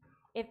friends,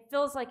 it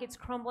feels like it's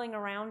crumbling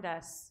around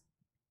us.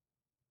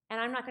 And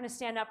I'm not going to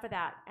stand up for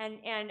that.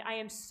 And I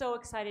am so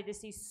excited to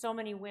see so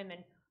many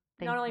women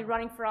not only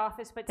running for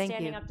office, but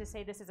standing up to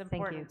say this is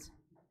important.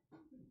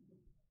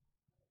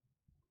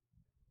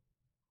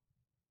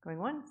 Going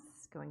once,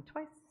 going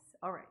twice.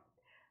 All right.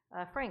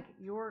 Frank,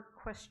 your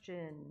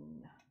question.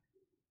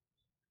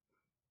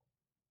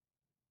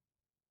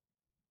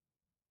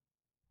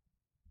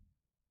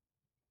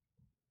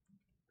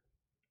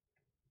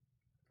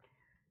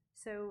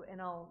 So,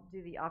 and I'll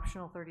do the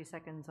optional 30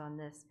 seconds on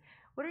this.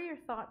 What are your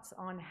thoughts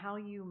on how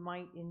you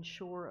might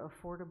ensure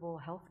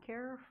affordable health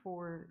care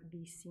for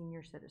the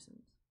senior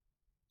citizens?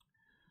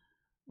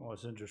 Well,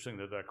 it's interesting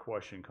that that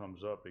question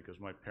comes up because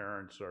my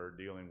parents are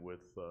dealing with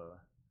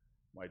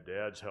my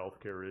dad's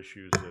healthcare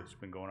issues that's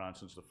been going on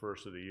since the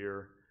first of the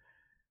year.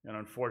 And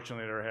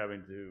unfortunately, they're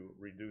having to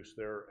reduce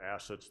their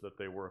assets that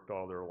they worked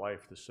all their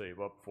life to save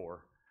up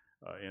for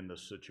in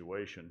this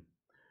situation.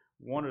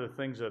 One of the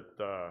things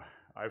that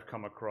I've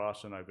come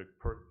across and I've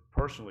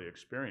personally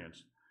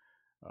experienced,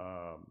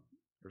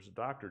 there's a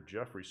Dr.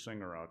 Jeffrey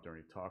Singer out there,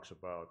 and he talks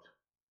about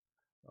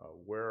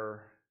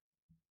where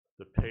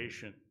the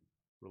patient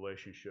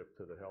relationship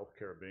to the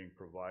healthcare being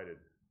provided,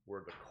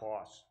 where the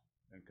costs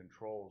and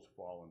controls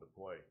fall into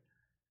play.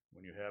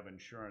 When you have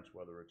insurance,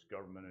 whether it's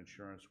government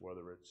insurance,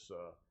 whether it's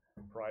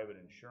private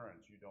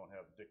insurance, you don't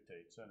have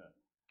dictates in it.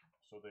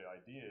 So the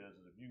idea is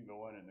that if you can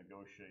go in and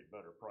negotiate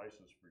better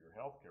prices for your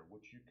healthcare,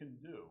 which you can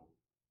do,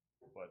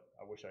 but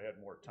I wish I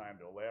had more time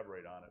to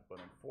elaborate on it, but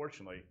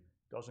unfortunately,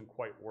 it doesn't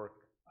quite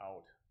work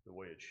out the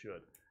way it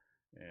should.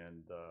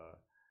 And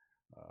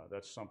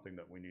that's something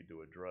that we need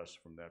to address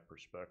from that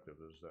perspective,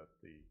 is that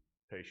the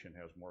patient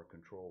has more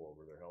control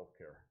over their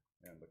healthcare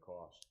and the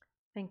cost.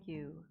 Thank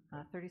you.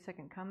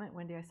 30-second comment.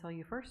 Wendy, I saw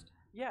you first.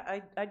 Yeah,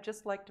 I'd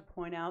just like to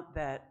point out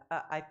that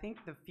I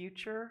think the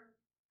future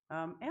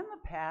and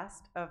the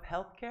past of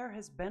healthcare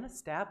has been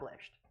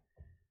established.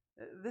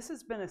 This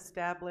has been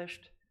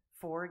established,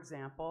 for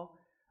example,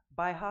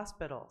 by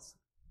hospitals.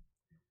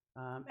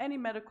 Any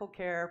medical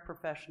care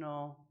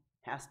professional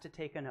has to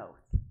take an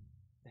oath,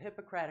 the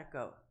Hippocratic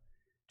Oath,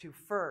 to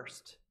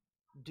first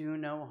do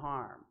no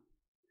harm.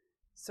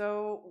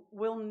 So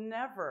we'll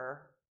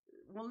never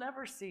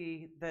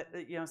see that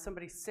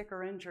somebody sick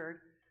or injured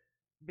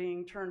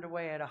being turned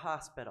away at a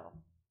hospital.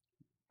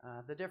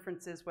 The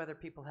difference is whether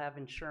people have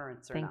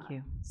insurance or not. Thank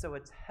you. So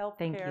it's health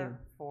care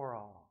for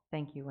all.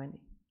 Thank you, Wendy.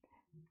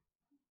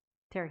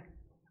 Terry.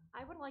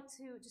 I would like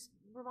to just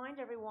remind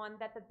everyone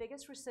that the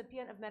biggest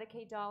recipient of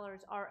Medicaid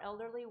dollars are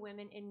elderly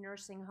women in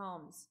nursing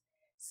homes.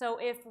 So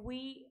if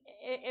we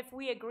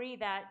agree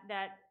that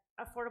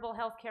affordable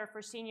health care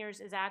for seniors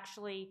is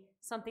actually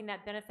something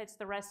that benefits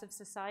the rest of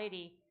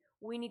society,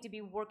 we need to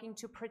be working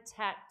to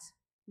protect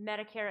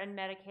Medicare and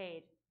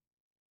Medicaid.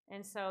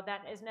 And so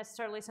that isn't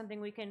necessarily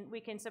something we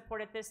can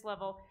support at this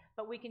level,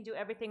 but we can do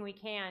everything we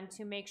can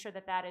to make sure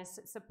that that is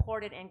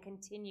supported and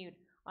continued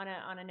on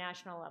a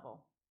national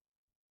level.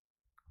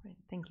 Great,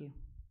 thank you.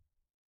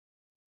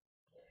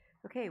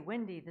 Okay,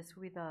 Wendy, this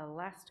will be the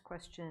last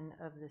question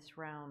of this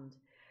round.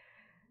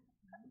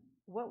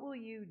 What will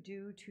you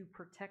do to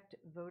protect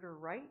voter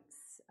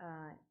rights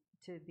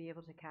to be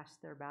able to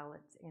cast their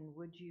ballots, and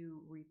would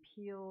you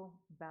repeal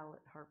ballot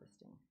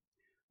harvesting?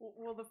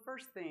 Well, the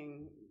first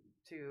thing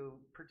to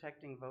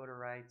protecting voter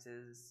rights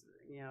is,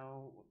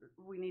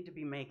 we need to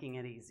be making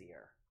it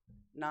easier,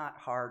 not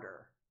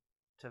harder,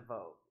 to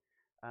vote.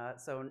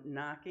 So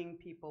knocking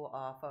people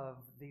off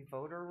of the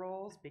voter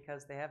rolls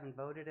because they haven't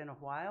voted in a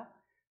while,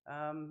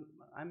 I'm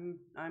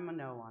a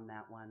no on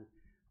that one.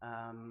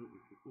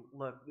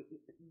 Look,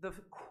 the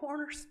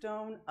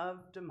cornerstone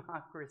of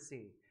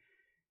democracy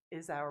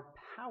is our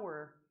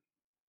power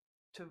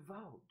to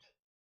vote.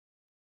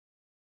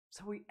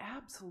 So we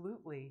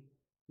absolutely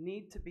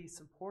need to be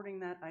supporting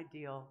that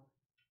ideal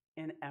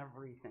in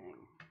everything.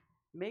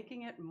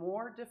 Making it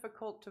more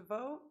difficult to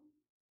vote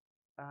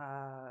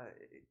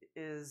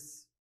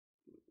is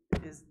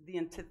the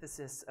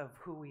antithesis of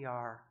who we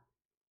are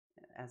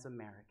as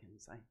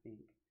Americans, I think.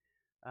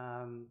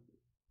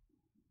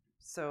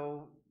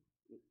 So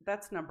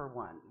that's number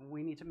one.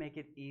 We need to make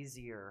it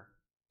easier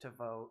to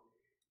vote.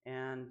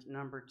 And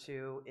number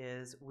two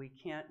is we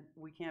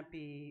can't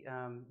be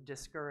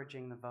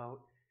discouraging the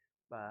vote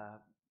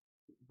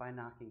by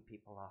knocking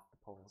people off the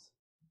polls.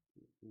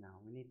 No,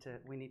 we need to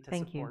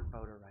Thank you. support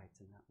voter rights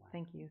in that way.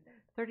 Thank you.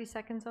 30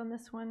 seconds on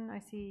this one. I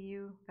see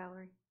you,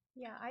 Valerie.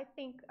 Yeah, I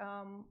think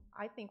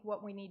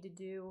what we need to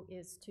do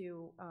is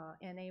to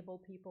enable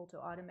people to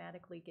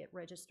automatically get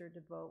registered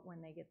to vote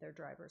when they get their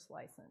driver's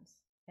license.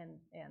 And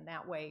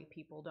that way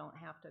people don't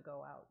have to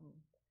go out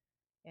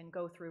and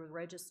go through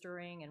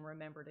registering and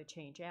remember to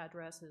change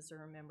addresses or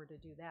remember to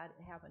do that.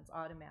 It happens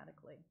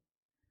automatically.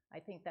 I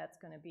think that's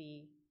going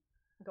to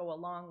go a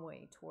long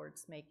way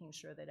towards making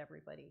sure that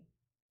everybody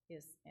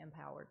is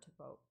empowered to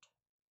vote.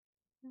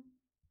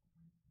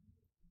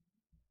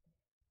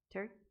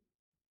 Terry?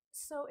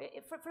 So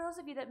for those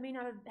of you that may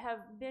not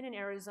have been in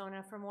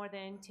Arizona for more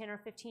than 10 or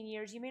 15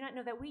 years, you may not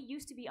know that we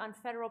used to be on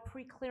federal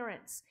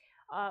pre-clearance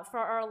for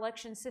our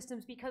election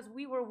systems because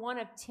we were one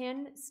of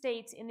 10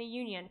 states in the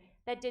union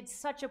that did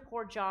such a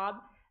poor job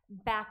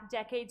back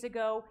decades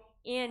ago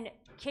in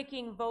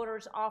kicking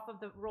voters off of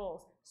the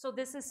rolls. So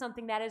this is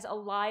something that is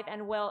alive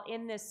and well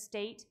in this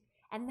state,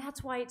 and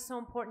that's why it's so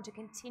important to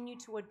continue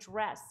to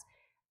address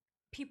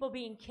people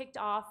being kicked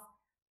off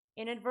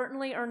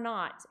inadvertently or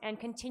not, and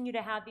continue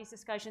to have these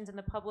discussions in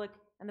the public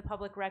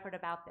record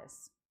about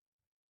this.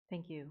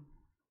 Thank you.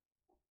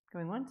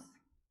 Going once?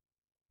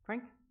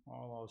 Frank?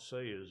 All I'll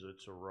say is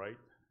it's a right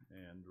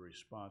and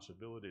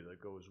responsibility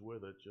that goes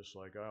with it, just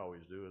like I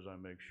always do, is I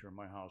make sure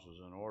my house is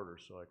in order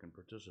so I can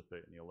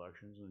participate in the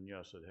elections. And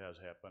yes, it has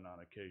happened on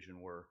occasion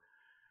where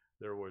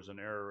there was an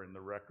error in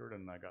the record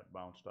and I got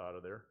bounced out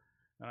of there.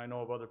 And I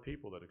know of other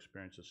people that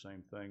experience the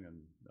same thing,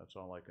 and that's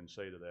all I can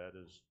say to that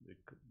is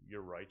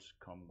your rights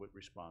come with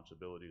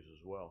responsibilities as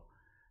well.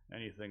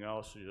 Anything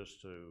else,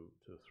 just to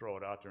throw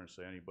it out there and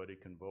say anybody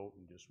can vote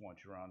and just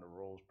once you're on the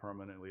rolls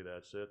permanently,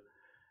 that's it.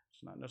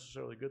 It's not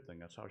necessarily a good thing.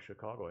 That's how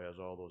Chicago has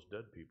all those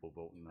dead people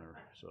voting there.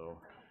 So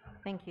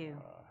Thank you.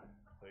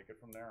 Take it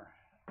from there.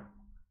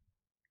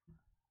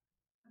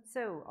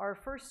 So our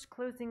first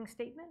closing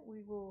statement, we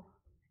will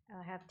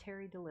have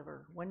Terry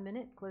deliver. 1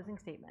 minute closing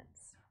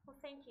statements. Well,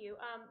 thank you.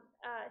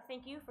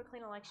 Thank you for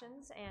Clean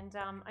Elections, and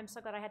I'm so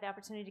glad I had the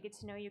opportunity to get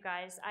to know you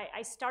guys.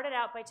 I started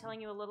out by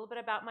telling you a little bit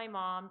about my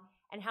mom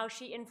and how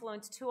she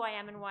influenced who I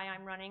am and why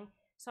I'm running.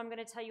 So I'm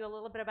going to tell you a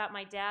little bit about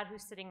my dad,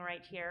 who's sitting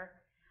right here.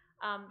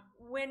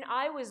 When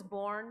I was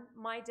born,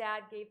 my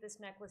dad gave this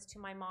necklace to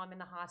my mom in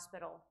the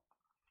hospital,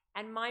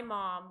 and my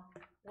mom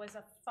was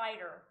a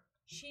fighter.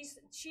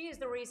 She is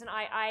the reason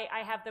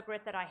I have the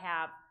grit that I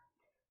have.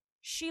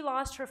 She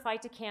lost her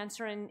fight to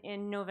cancer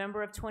in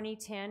November of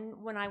 2010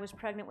 when I was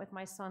pregnant with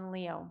my son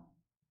Leo.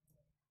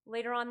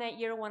 Later on that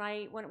year,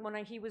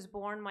 when he was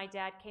born, my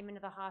dad came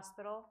into the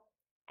hospital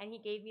and he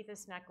gave me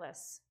this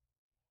necklace.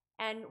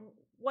 And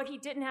what he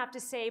didn't have to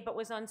say but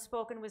was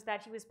unspoken was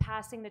that he was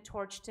passing the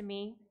torch to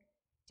me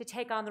to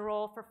take on the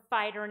role for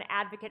fighter and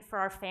advocate for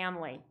our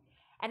family.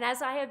 And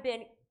as I have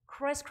been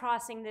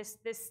crisscrossing this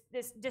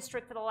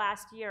district for the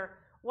last year,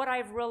 what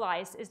I've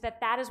realized is that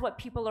that is what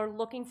people are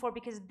looking for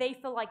because they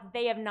feel like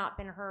they have not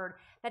been heard,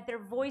 that their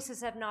voices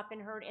have not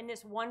been heard in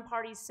this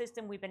one-party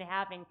system we've been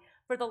having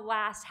for the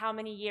last how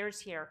many years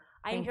here.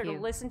 I am here to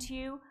listen to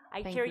you.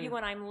 I hear you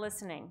when I'm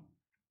listening.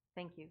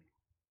 Thank you.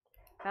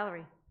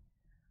 Valerie.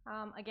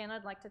 Again,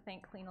 I'd like to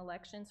thank Clean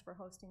Elections for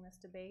hosting this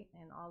debate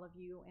and all of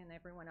you and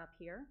everyone up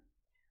here.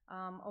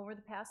 Over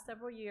the past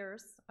several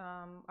years,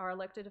 our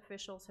elected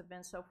officials have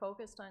been so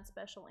focused on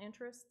special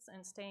interests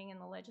and staying in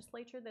the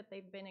legislature that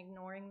they've been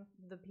ignoring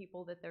the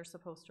people that they're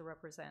supposed to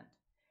represent.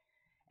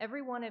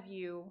 Every one of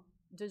you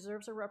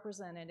deserves a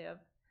representative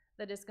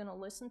that is going to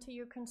listen to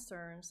your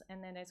concerns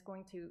and that is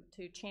going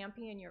to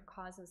champion your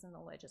causes in the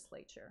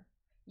legislature.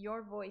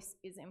 Your voice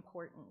is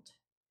important.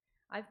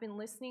 I've been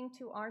listening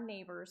to our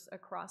neighbors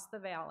across the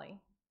valley,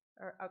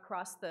 or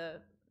across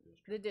the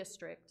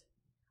district,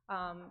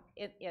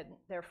 at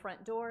their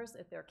front doors,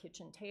 at their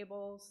kitchen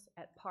tables,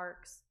 at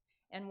parks.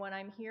 And what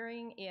I'm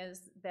hearing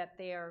is that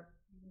they are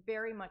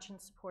very much in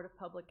support of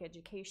public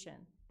education.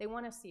 They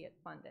want to see it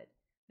funded.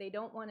 They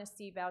don't want to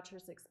see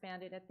vouchers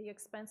expanded at the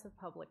expense of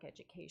public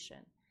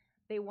education.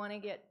 They want to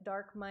get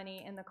dark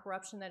money and the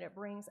corruption that it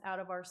brings out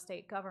of our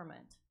state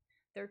government.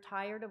 They're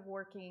tired of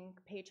working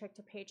paycheck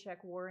to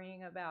paycheck,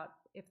 worrying about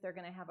if they're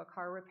going to have a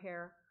car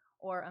repair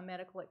or a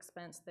medical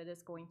expense that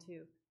is going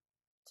to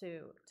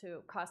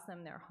cost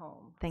them their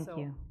home. Thank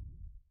you.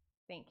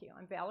 Thank you.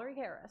 I'm Valerie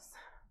Harris.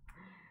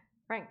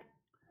 Frank.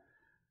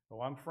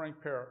 Well, I'm Frank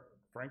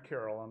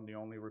Carroll. I'm the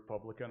only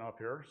Republican up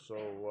here.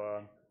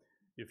 So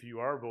if you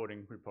are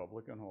voting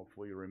Republican,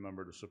 hopefully you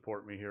remember to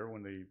support me here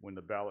when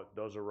the ballot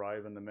does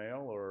arrive in the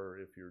mail, or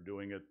if you're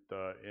doing it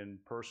in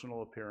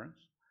personal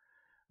appearance.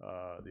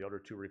 The other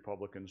two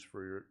Republicans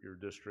for your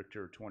district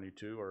here,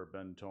 22, are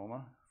Ben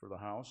Toma for the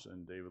House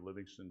and David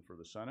Livingston for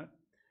the Senate.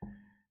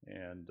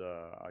 And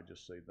I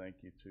just say thank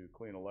you to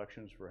Clean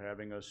Elections for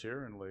having us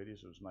here. And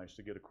ladies, it was nice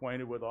to get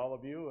acquainted with all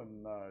of you.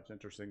 And it's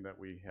interesting that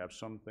we have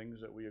some things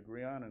that we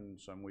agree on and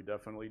some we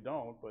definitely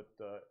don't, but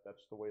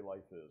that's the way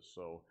life is.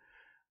 So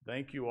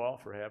Thank you all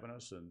for having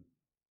us, and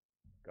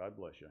God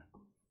bless you.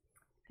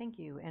 Thank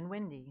you. And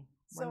Wendy,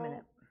 1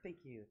 minute. Thank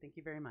you. Thank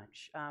you very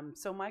much.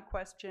 So my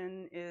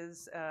question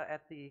is,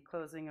 at the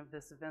closing of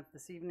this event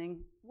this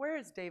evening, where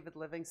is David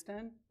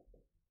Livingston?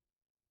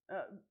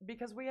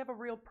 Because we have a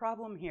real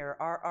problem here.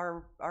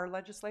 Our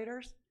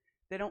legislators,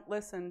 they don't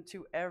listen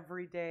to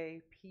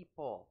everyday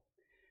people.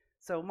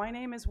 So my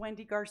name is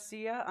Wendy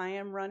Garcia. I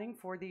am running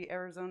for the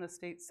Arizona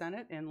State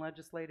Senate in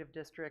Legislative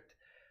District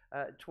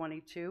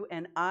 22,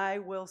 and I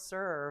will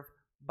serve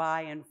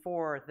by and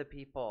for the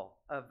people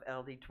of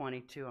LD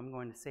 22. I'm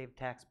going to save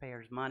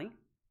taxpayers money,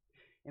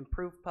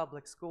 improve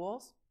public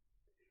schools,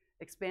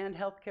 expand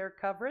healthcare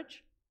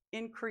coverage,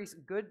 increase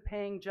good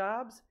paying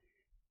jobs,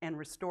 and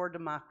restore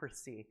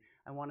democracy.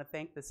 I want to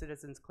thank the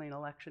Citizens Clean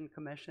Election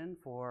Commission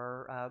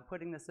for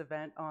putting this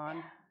event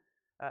on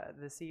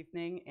this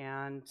evening,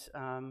 and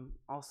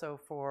also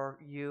for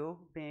you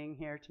being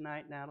here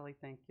tonight. Natalie,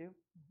 thank you.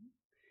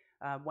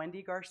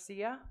 Wendy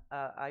Garcia,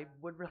 I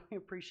would really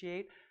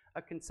appreciate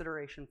a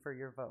consideration for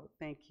your vote.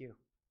 Thank you.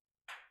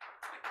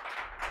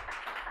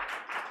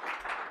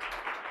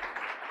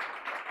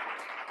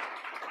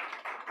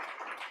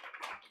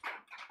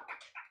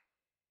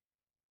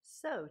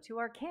 So, to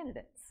our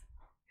candidates,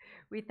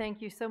 we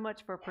thank you so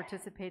much for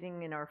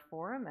participating in our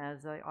forum,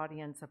 as the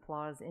audience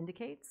applause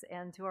indicates.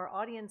 And to our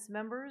audience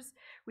members,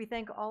 we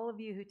thank all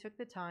of you who took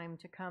the time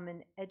to come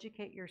and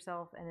educate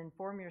yourself and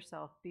inform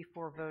yourself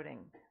before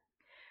voting.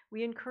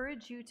 We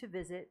encourage you to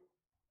visit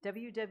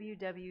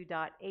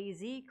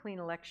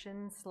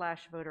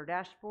www.azcleanelection.com/voter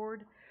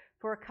dashboard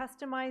for a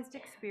customized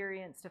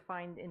experience to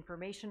find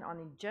information on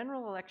the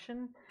general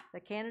election, the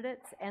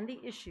candidates, and the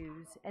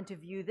issues, and to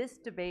view this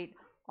debate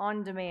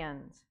on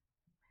demand.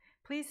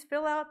 Please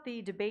fill out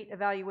the debate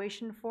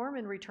evaluation form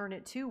and return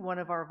it to one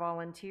of our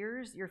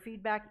volunteers. Your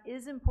feedback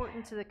is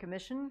important to the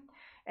commission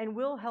and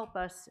will help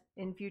us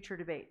in future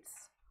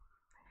debates.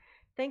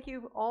 Thank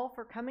you all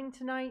for coming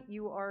tonight.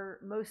 You are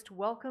most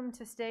welcome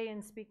to stay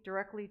and speak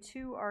directly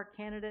to our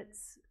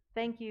candidates.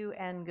 Thank you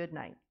and good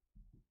night.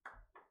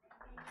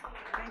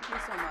 Thank you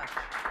so much.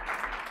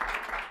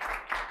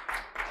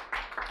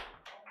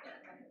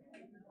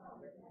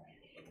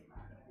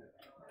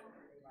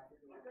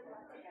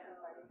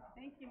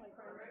 Thank you, my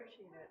friend.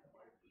 Appreciate it.